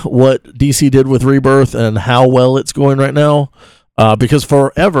seen what DC did with Rebirth and how well it's going right now. Because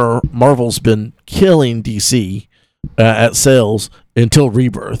forever Marvel's been killing DC at sales until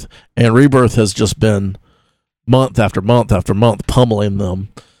Rebirth, and Rebirth has just been month after month after month pummeling them.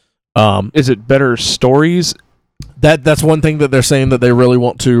 Is it better stories? That's one thing that they're saying that they really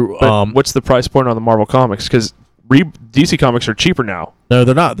want to. What's the price point on the Marvel comics? Because DC comics are cheaper now. No,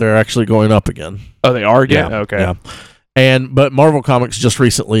 they're not. They're actually going up again. Oh, they are again? Yeah, Okay. Yeah. But Marvel Comics just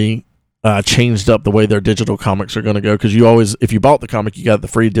recently changed up the way their digital comics are going to go, because you always, if you bought the comic, you got the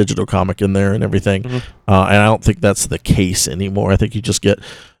free digital comic in there and everything. And I don't think that's the case anymore. I think you just get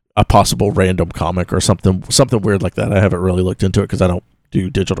a possible random comic or something weird like that. I haven't really looked into it because I don't do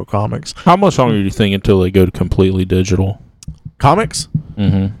digital comics. How much longer do you think until they go to completely digital? Comics?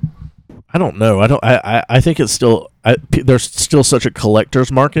 Mm-hmm. I don't know. I think it's still. There's still such a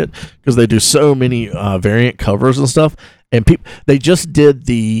collector's market because they do so many variant covers and stuff. And they just did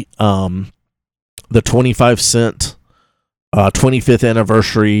the 25-cent 25th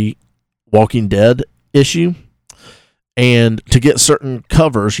anniversary Walking Dead issue. And to get certain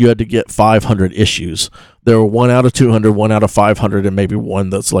covers, you had to get 500 issues. There were 1 out of 200, 1 out of 500, and maybe one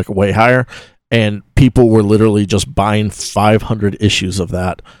that's like way higher. And people were literally just buying 500 issues of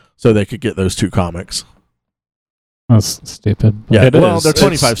that so they could get those 2 comics. That's stupid. Yeah, they're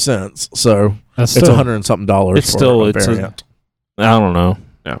 25 cents, so it's $100 and something dollars. It's still I don't know.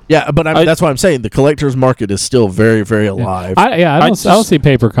 Yeah, but that's why I'm saying the collector's market is still very, very alive. I don't see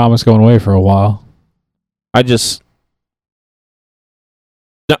paper comics going away for a while.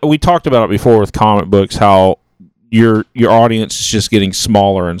 We talked about it before with comic books, how your audience is just getting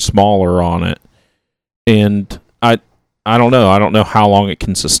smaller and smaller on it, and I don't know. I don't know how long it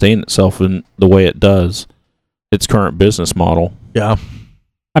can sustain itself in the way it does. Its current business model. Yeah.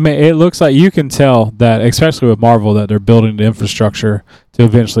 I mean, it looks like you can tell that, especially with Marvel, that they're building the infrastructure to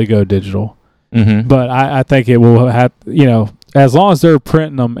eventually go digital. Mm-hmm. But I think it will have, as long as they're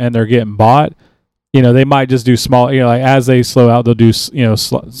printing them and they're getting bought, they might just do small, like as they slow out, they'll do,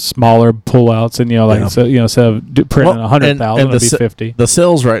 smaller pullouts and, so, instead of printing 100,000, it'll be 50. The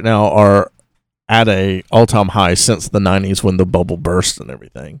sales right now are at a all-time high since the 90s when the bubble burst and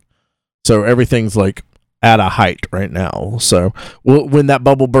everything. So everything's like at a height right now. So when that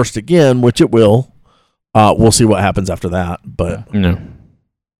bubble bursts again, which it will, we'll see what happens after that. But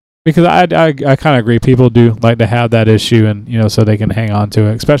because I kind of agree, people do like to have that issue, and so they can hang on to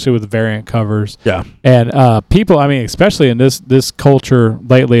it, especially with the variant covers. Yeah, and people, I mean, especially in this culture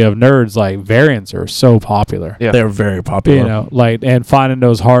lately of nerds, like variants are so popular. Yeah, they're very popular. And finding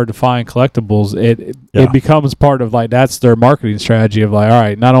those hard to find collectibles, it becomes part of that's their marketing strategy of all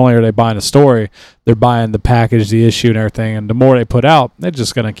right, not only are they buying a story, they're buying the package, the issue, and everything, and the more they put out, they're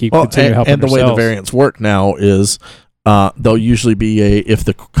just going to continue helping. And the way the variants work now is. They'll usually be if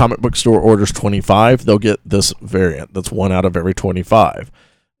the comic book store orders 25, they'll get this variant. That's 1 out of every 25.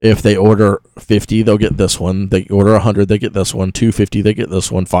 If they order 50, they'll get this one. They order 100, they get this one. 250, they get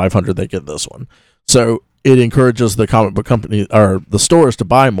this one. 500, they get this one. So it encourages the comic book company or the stores to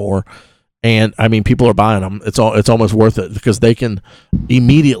buy more. And I mean, people are buying them. It's almost worth it because they can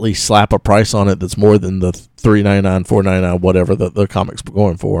immediately slap a price on it that's more than the $3.99, $4.99, whatever the comics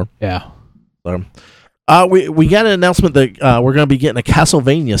going for. Yeah. So. We got an announcement that we're going to be getting a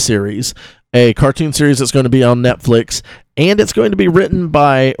Castlevania series, a cartoon series that's going to be on Netflix, and it's going to be written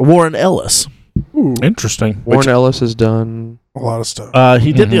by Warren Ellis. Ooh. Interesting. Warren Ellis has done a lot of stuff.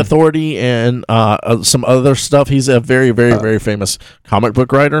 He did The Authority and some other stuff. He's a very, very, very famous comic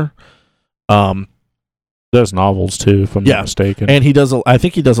book writer. Does novels too, if I'm not mistaken. And he does. I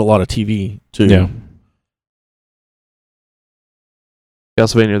think he does a lot of TV too. Yeah.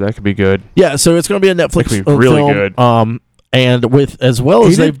 Castlevania, that could be good. Yeah, so it's going to be a Netflix could be really film, good. And with as well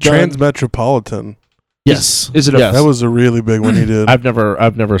as they've done Transmetropolitan. Yes, is it? Yes. That was a really big one he did. I've never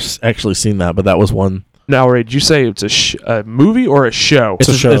actually seen that, but that was one. Now, Ray, did you say it's a movie or a show? It's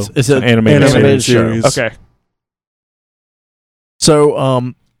a show. It's an animated show. series. Okay.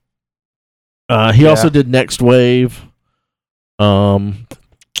 So, He also did Next Wave. Trying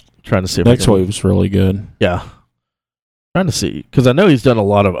to see if Next Wave was really good. Yeah. Trying to see, because I know he's done a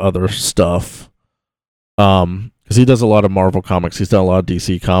lot of other stuff. Because he does a lot of Marvel comics. He's done a lot of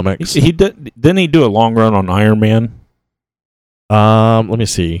DC comics. He did. Didn't he do a long run on Iron Man? Let me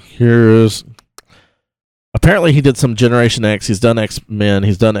see. Apparently he did some Generation X. He's done X-Men.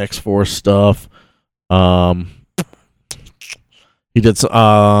 He's done X-Force stuff. He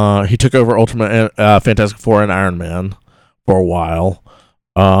took over Ultimate Fantastic Four and Iron Man for a while.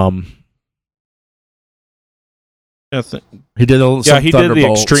 He did he did the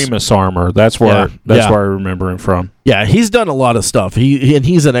Extremis armor. That's where I remember him from. Yeah, he's done a lot of stuff.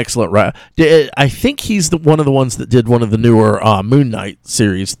 He's an excellent writer. I think he's one of the ones that did one of the newer Moon Knight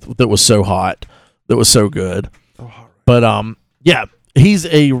series that was so hot, that was so good. But yeah, he's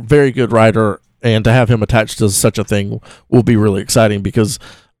a very good writer, and to have him attached to such a thing will be really exciting because,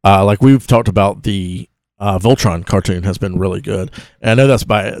 like we've talked about, the Voltron cartoon has been really good. And I know that's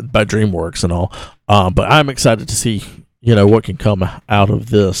by DreamWorks and all, but I'm excited to see what can come out of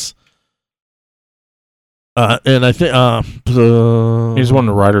this. And I think he's one of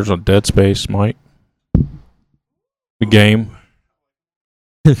the writers on Dead Space, Mike. The game.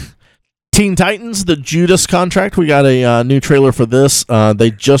 Teen Titans, the Judas Contract. We got a new trailer for this.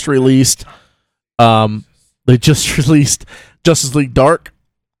 They just released Justice League Dark.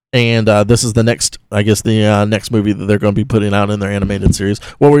 And this is the next movie that they're going to be putting out in their animated series.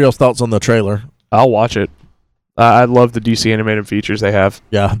 What were your thoughts on the trailer? I'll watch it. I love the DC animated features they have.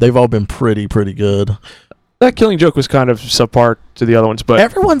 Yeah, they've all been pretty good. That Killing Joke was kind of subpar to the other ones, but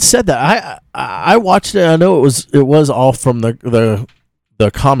everyone said that. I watched it. I know it was all from the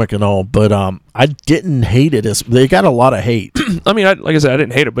comic and all, but I didn't hate it. They got a lot of hate. I mean, like I said, I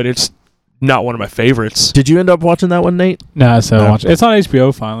didn't hate it, but it's not one of my favorites. Did you end up watching that one, Nate? No, I watched it. It's on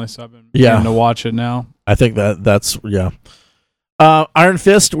HBO finally, so I've been trying to watch it now. I think that's. Iron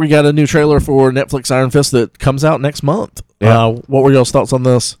Fist, we got a new trailer for Netflix Iron Fist that comes out next month. Yeah. What were y'all's thoughts on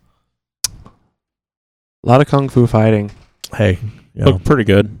this? A lot of kung fu fighting. Hey, looked pretty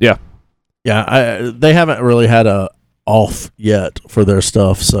good. Yeah. Yeah, they haven't really had a off yet for their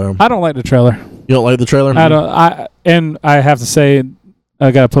stuff, so I don't like the trailer. You don't like the trailer? I have to say,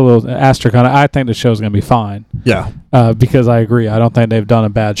 I got to put a little asterisk on it. I think the show's going to be fine. Yeah. Because I agree. I don't think they've done a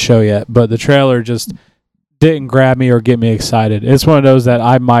bad show yet. But the trailer just didn't grab me or get me excited. It's one of those that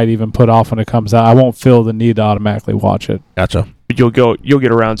I might even put off when it comes out. I won't feel the need to automatically watch it. Gotcha. But you'll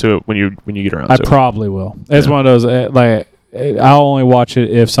get around to it when you get around to it. I probably will. It's one of those, I'll only watch it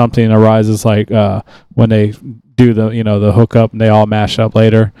if something arises, like when they do the hookup and they all mash up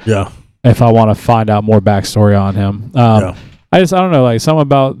later. Yeah. If I want to find out more backstory on him. I don't know, like something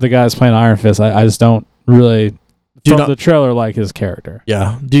about the guys playing Iron Fist. I just don't really the trailer like his character.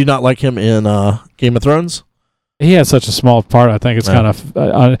 Yeah. Do you not like him in Game of Thrones? He had such a small part. I think it's kind of.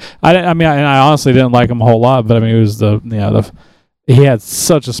 I honestly didn't like him a whole lot, but I mean, it was he had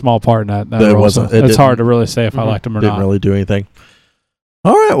such a small part in that role. It's hard to really say if I liked him or not. Didn't really do anything.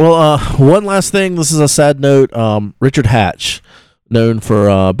 All right. Well, one last thing. This is a sad note. Richard Hatch, known for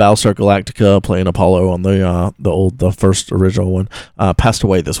Battlestar Galactica, playing Apollo on the first original one, passed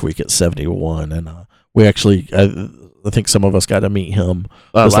away this week at 71, and we actually, I think some of us got to meet him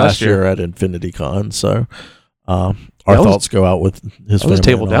last year at Infinity Con. So our thoughts go out with his family. I was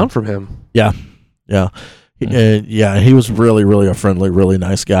table down from him. Yeah. He was really, really a friendly, really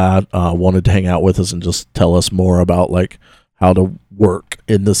nice guy. Wanted to hang out with us and just tell us more about like how to work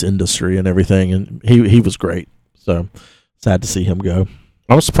in this industry and everything. And he was great. So sad to see him go.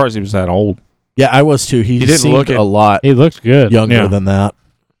 I was surprised he was that old. Yeah, I was too. He didn't seemed a lot. He looked good. Younger than that.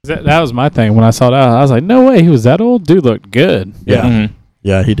 That was my thing when I saw that. I was like, no way, he was that old. Dude looked good. Yeah,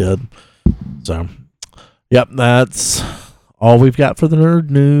 yeah, he did. So, yep, that's all we've got for the nerd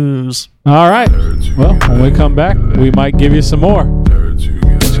news. All right. Well, when we come back, we might give you some more.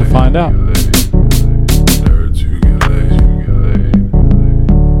 You'll find out.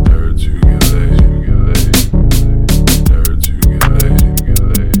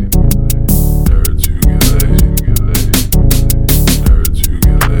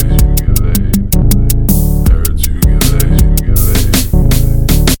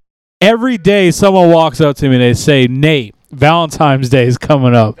 Every day someone walks up to me and they say, Nate, Valentine's Day is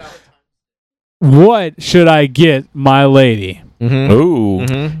coming up. What should I get my lady? Mm-hmm. Ooh.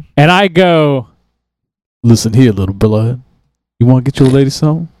 Mm-hmm. And I go, listen here, little blood. You want to get your lady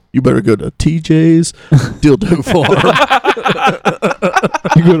something? You better go to TJ's Dildo Farm.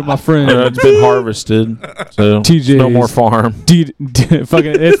 You go to my friend. It's been harvested, so TJ's. no more farm. Fucking,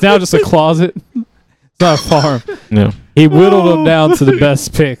 it's now just a closet. It's not a farm. No. He whittled them down to the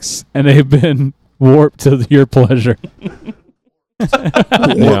best picks, and they've been warped to your pleasure.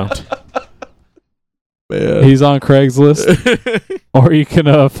 Yeah. Man. He's on Craigslist, or you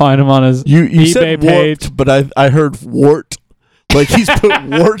can find him on his You eBay said page. warped, but I heard wart. Like he's put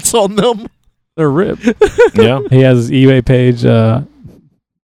warts on them. They're ripped. Yeah. He has his eBay page,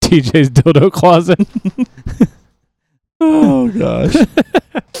 TJ's Dildo Closet. Oh gosh,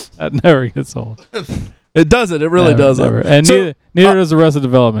 That never gets old. it doesn't. It really Never, doesn't. never. And So, neither does the rest of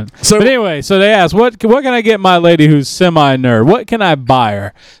development. So But anyway, so they asked, what can I get my lady who's semi-nerd? What can I buy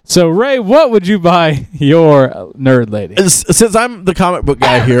her? So, Ray, what would you buy your nerd lady? since I'm the comic book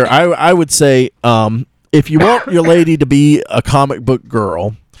guy here, I would say if you want your lady to be a comic book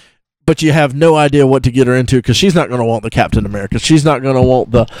girl, but you have no idea what to get her into because she's not going to want the Captain America, she's not going to want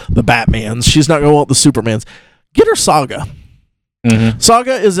the Batmans, she's not going to want the Supermans. Get her Saga. Mm-hmm.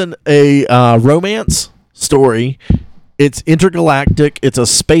 Saga is a romance story. It's intergalactic. It's a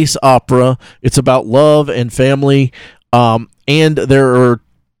space opera. It's about love and family. And there are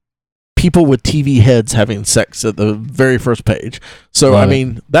people with TV heads having sex at the very first page. So, Love I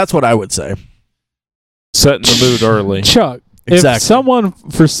mean, that's what I would say. Setting the mood early. Chuck, Exactly. if someone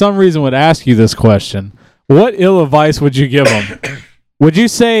for some reason would ask you this question, what ill advice would you give them? Would you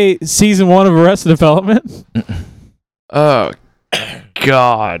say season 1 of Arrested Development? Oh,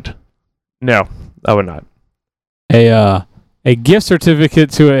 God. No, I would not. A gift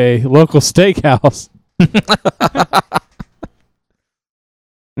certificate to a local steakhouse.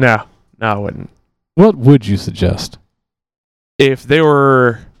 No, I wouldn't. What would you suggest? If they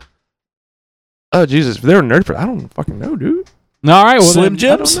were... Oh, Jesus. If they were nerd... I don't fucking know, dude. All right, well, Slim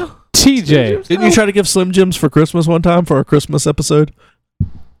then, Jims? TJ. Didn't you try to give Slim Jims for Christmas one time for a Christmas episode?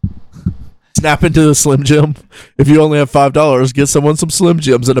 Snap into the Slim Jim. If you only have $5, get someone some Slim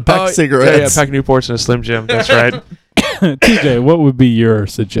Jims and a pack of cigarettes. Yeah, pack of Newports and a Slim Jim. That's right. TJ, what would be your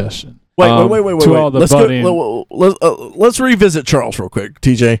suggestion? Wait. To all the Let's budding. let's revisit Charles real quick,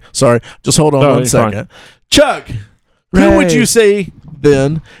 TJ. Sorry, just hold on No, one you're second. Chuck, who would Ray. you say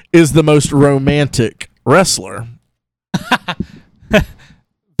then is the most romantic wrestler?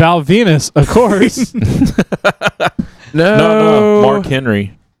 Val Venus, of course. No. Mark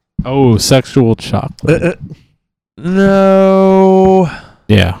Henry. Oh, sexual chocolate. No.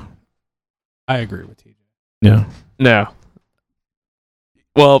 Yeah. I agree with TJ. Yeah. No.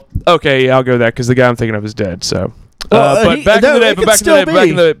 Well, okay, I'll go with that because the guy I'm thinking of is dead. So, but back in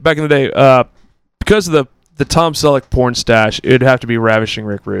the day, because of the Tom Selleck porn stash, it'd have to be Ravishing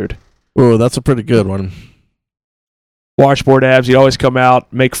Rick Rude. Oh, that's a pretty good one. Washboard abs. He'd always come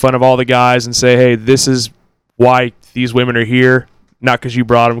out, make fun of all the guys, and say, "Hey, this is why these women are here, not because you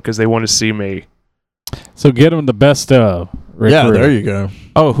brought them, because they want to see me." So get him the best of. Rick Yeah, Rude. there you go.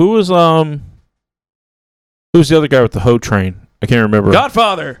 Oh, who's the other guy with the hoe train? I can't remember.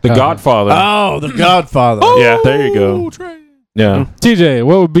 Godfather. The Godfather. Oh, the Godfather. Yeah. There you go. Yeah. TJ,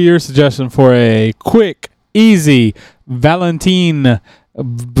 what would be your suggestion for a quick, easy Valentine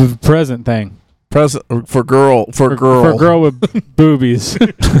present thing? Present for girl For a girl with boobies.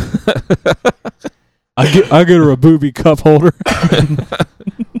 I get her a booby cup holder.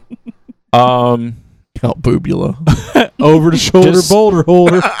 Count Boobula. Over the shoulder Just- boulder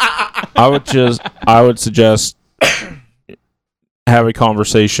holder. I would suggest have a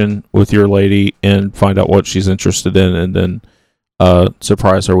conversation with your lady and find out what she's interested in, and then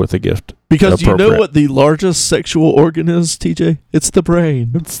surprise her with a gift. Because you know Appropriate. what the largest sexual organ is, TJ? It's the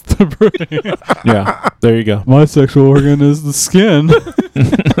brain. It's the brain. Yeah, there you go. My sexual organ is the skin.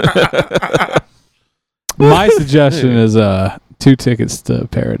 My suggestion is 2 tickets to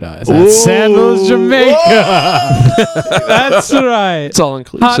Paradise at Ooh. Sandals, Jamaica. That's right. It's all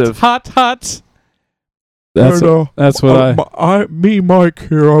inclusive. Hot. That's what Mike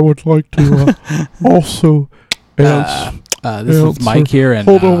here, I would like to also answer. This is Mike here, and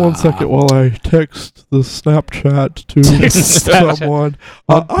Hold on one second while I text the Snapchat to Snapchat. someone.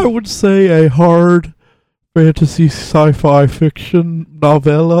 I would say a hard fantasy sci-fi fiction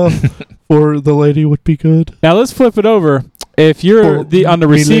novella for the lady would be good. Now let's flip it over. If you're on the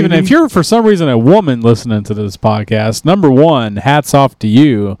receiving, lady. if you're for some reason a woman listening to this podcast, number one, hats off to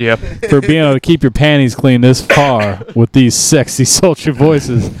you Yep. for being able to keep your panties clean this far with these sexy, sultry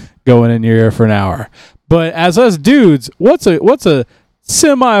voices going in your ear for an hour. But as us dudes, what's a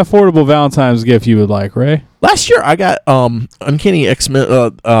semi-affordable Valentine's gift you would like, Ray? Last year, I got Uncanny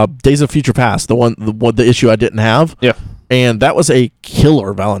X-Men, Days of Future Past, the issue I didn't have. Yeah. And that was a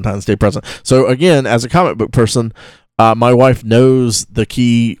killer Valentine's Day present. So again, as a comic book person, my wife knows the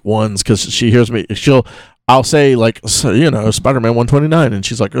key ones because she hears me. I'll say like, Spider-Man 129, and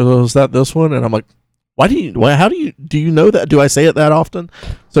she's like, "Oh, is that this one?" And I'm like, How do you know that? Do I say it that often?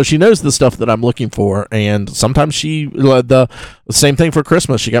 So she knows the stuff that I'm looking for, and sometimes the same thing for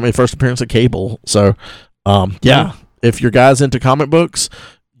Christmas. She got me first appearance at Cable. So, if your guy's into comic books,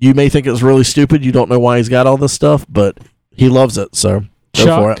 you may think it's really stupid. You don't know why he's got all this stuff, but he loves it. So go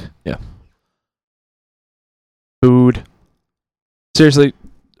for it. Yeah. Food. Seriously,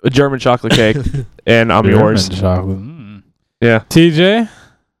 a German chocolate cake, and I'm yours. Chocolate. Mm. Yeah. TJ?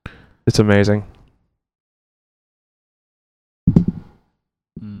 It's amazing.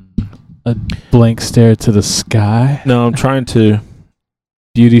 A blank stare to the sky. No, I'm trying to.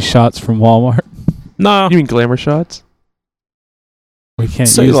 Beauty shots from Walmart. No. You mean glamour shots? We can't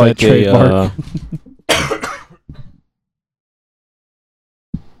Say use like that trademark.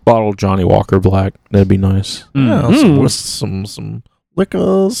 Bottle of Johnny Walker Black. That'd be nice. Yeah, some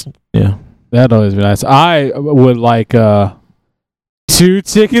liquors. Yeah. That'd always be nice. I would like 2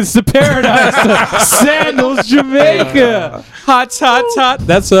 tickets to paradise. Sandals, Jamaica. Hot.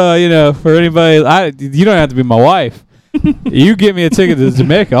 That's for anybody. You don't have to be my wife. You give me a ticket to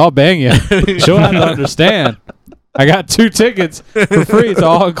Jamaica, I'll bang you. She'll have to understand. I got 2 tickets for free. It's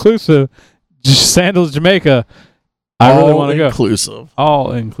all inclusive. Sandals, Jamaica. I really want to go.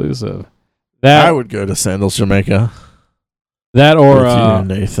 All inclusive. That I would go to Sandals, Jamaica. That or with you,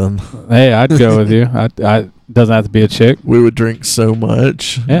 Nathan. Hey, I'd go with you. I doesn't have to be a chick. We would drink so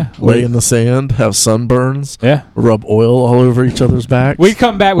much. Yeah. Lay in the sand, have sunburns. Yeah. Rub oil all over each other's backs. We'd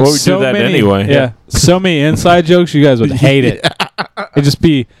come back with Well, we so do that many anyway. Yeah. So many inside jokes. You guys would hate it. It'd just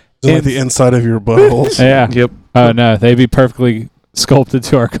be Just like the inside of your buttholes. yeah. Yep. Oh no, they'd be perfectly sculpted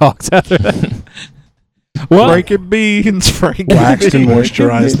to our cocks after that. Well, Breaking beans, Frank. Waxed and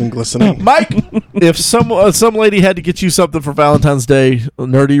moisturized and glistening. Mike, if some lady had to get you something for Valentine's Day,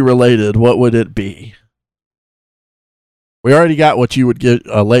 nerdy related, what would it be? We already got what you would get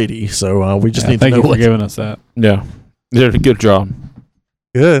a lady, so we just need to thank know you for what. giving us that. Yeah. They did a good job.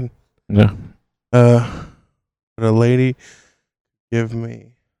 Good. Yeah. What a lady give me.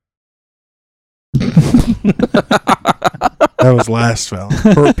 That was last Val.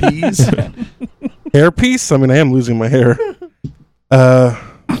 Herpes. Hairpiece? I mean, I am losing my hair.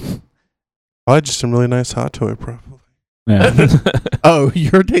 Probably just some really nice hot toy, probably. Yeah. Oh,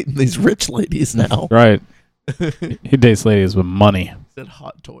 you're dating these rich ladies now. Right. He dates ladies with money. Said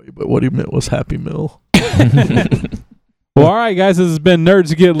hot toy, but what he meant was Happy Meal. Well, all right, guys. This has been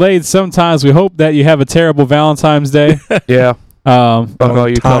Nerds Get Laid. Sometimes we hope that you have a terrible Valentine's Day. Yeah. Fuck all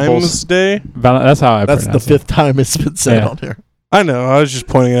you couples. Times Day? That's how I That's the pronounce it. 5th time it's been said Yeah. on here. I know. I was just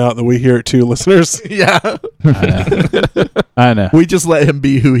pointing out that we hear it too, listeners. Yeah. I know. We just let him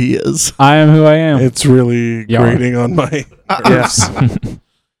be who he is. I am who I am. It's really Yarn. grating on my Yes.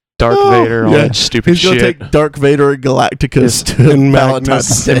 Darth Vader, all Yeah. that stupid He's going to shit. take Dark Vader and Galacticus to And Valentine's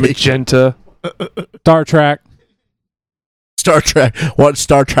Magnus. Day. Magenta. Star Trek. Star Trek. Watch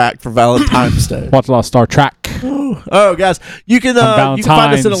Star Trek for Valentine's Day. Watch a lot of Star Trek. Oh, guys, you can find us in a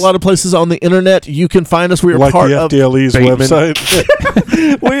Valentine's. lot of places on the internet. You can find us. We are like part the of. FDLE's Bateman.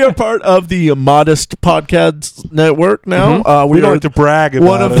 website. We are part of the Modest Podcast Network now. we We don't are like to brag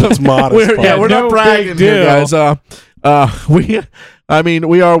one about of it. them. It's modest. We're podcast. not No bragging big here, deal. guys.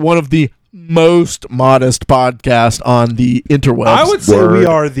 We are one of the most modest podcasts on the interwebs. I would say we Word.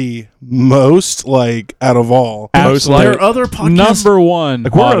 are the most, out of all. Absolutely. There are other podcasts. Number one.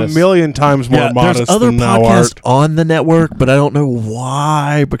 Like, we're a modest. million times more There's modest other than thou podcasts art. on the network, but I don't know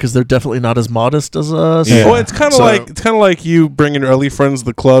why, because they're definitely not as modest as us. Yeah. Well, it's kind of like you bringing your early friends to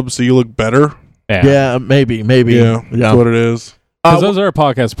the club so you look better. Yeah, maybe. Yeah, that's what it is. Because those other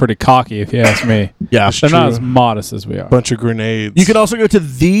podcasts are pretty cocky, if you ask me. Yeah, They're not as modest as we are. Bunch of grenades. you can also go to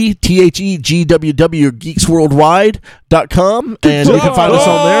the THEGWW.geeksworldwide.com and you can find us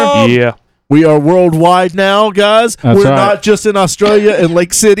on there. Yeah. We are worldwide now, guys. That's We're right. not just in Australia and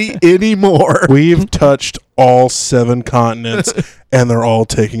Lake City anymore. We've touched all 7 continents, and they're all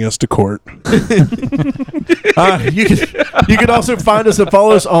taking us to court. You can also find us and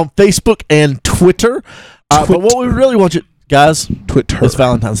follow us on Facebook and Twitter. But what we really want you, guys, Twitter. it's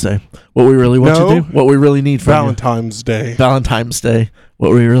Valentine's Day. What we really want you to do, what we really need from you. Valentine's Day. Valentine's Day.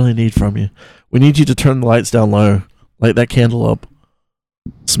 What we really need from you. We need you to turn the lights down low. Light that candle up.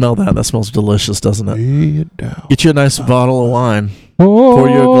 Smell that. That smells delicious, doesn't it? Lay it down. Get you a nice bottle of wine. Pour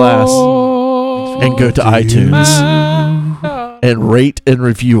you a glass. And go to iTunes. And rate and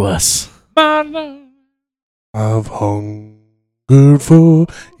review us. I've hungered for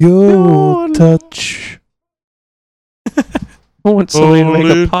your touch. I want somebody to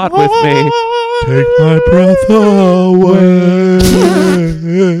make a pot with me. Take my breath away.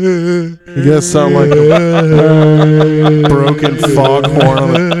 You guys sound like a broken foghorn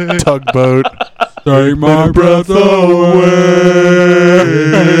on a tugboat. Take my breath away.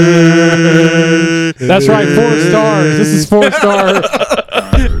 That's right, 4 stars. This is 4-star.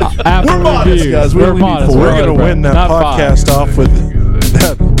 We're modest, guys. We're modest. We're going to win that Not podcast off with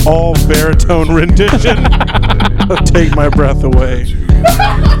that all baritone rendition of Take My Breath Away.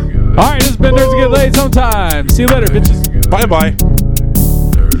 All right, this has been Nerds Get Laid Sometime. See you later, bitches. Bye-bye.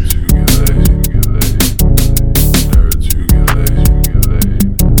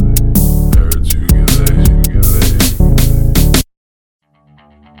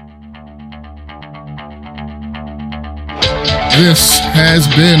 This has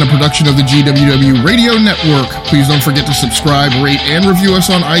been a production of the GWW Radio Network. Please don't forget to subscribe, rate, and review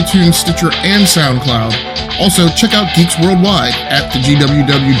us on iTunes, Stitcher, and SoundCloud. Also, check out Geeks Worldwide at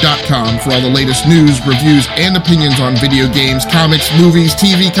thegww.com for all the latest news, reviews, and opinions on video games, comics, movies,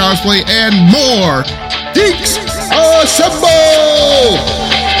 TV, cosplay, and more. Geeks Assemble!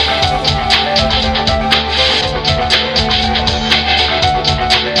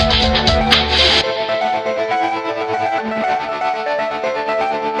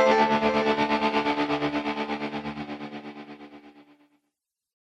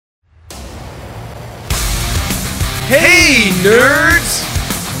 Hey, nerds!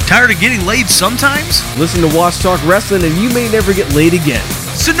 Tired of getting laid sometimes? Listen to Watch Talk Wrestling and you may never get laid again.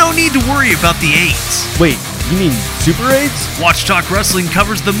 So no need to worry about the AIDS. Wait, you mean Super AIDS? Watch Talk Wrestling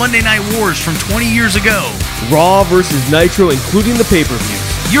covers the Monday Night Wars from 20 years ago. Raw versus Nitro, including the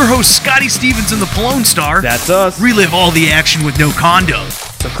pay-per-views. Your host Scotty Stevens and the Pallone Star. That's us. Relive all the action with no condom.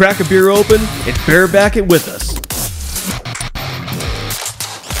 So crack a beer open and bareback it with us.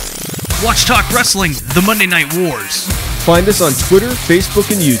 Watch Talk Wrestling, the Monday Night Wars. Find us on Twitter, Facebook,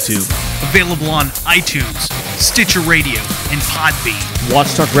 and YouTube. Available on iTunes, Stitcher Radio, and Podbean.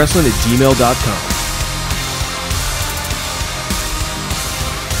 WatchTalkWrestling@gmail.com.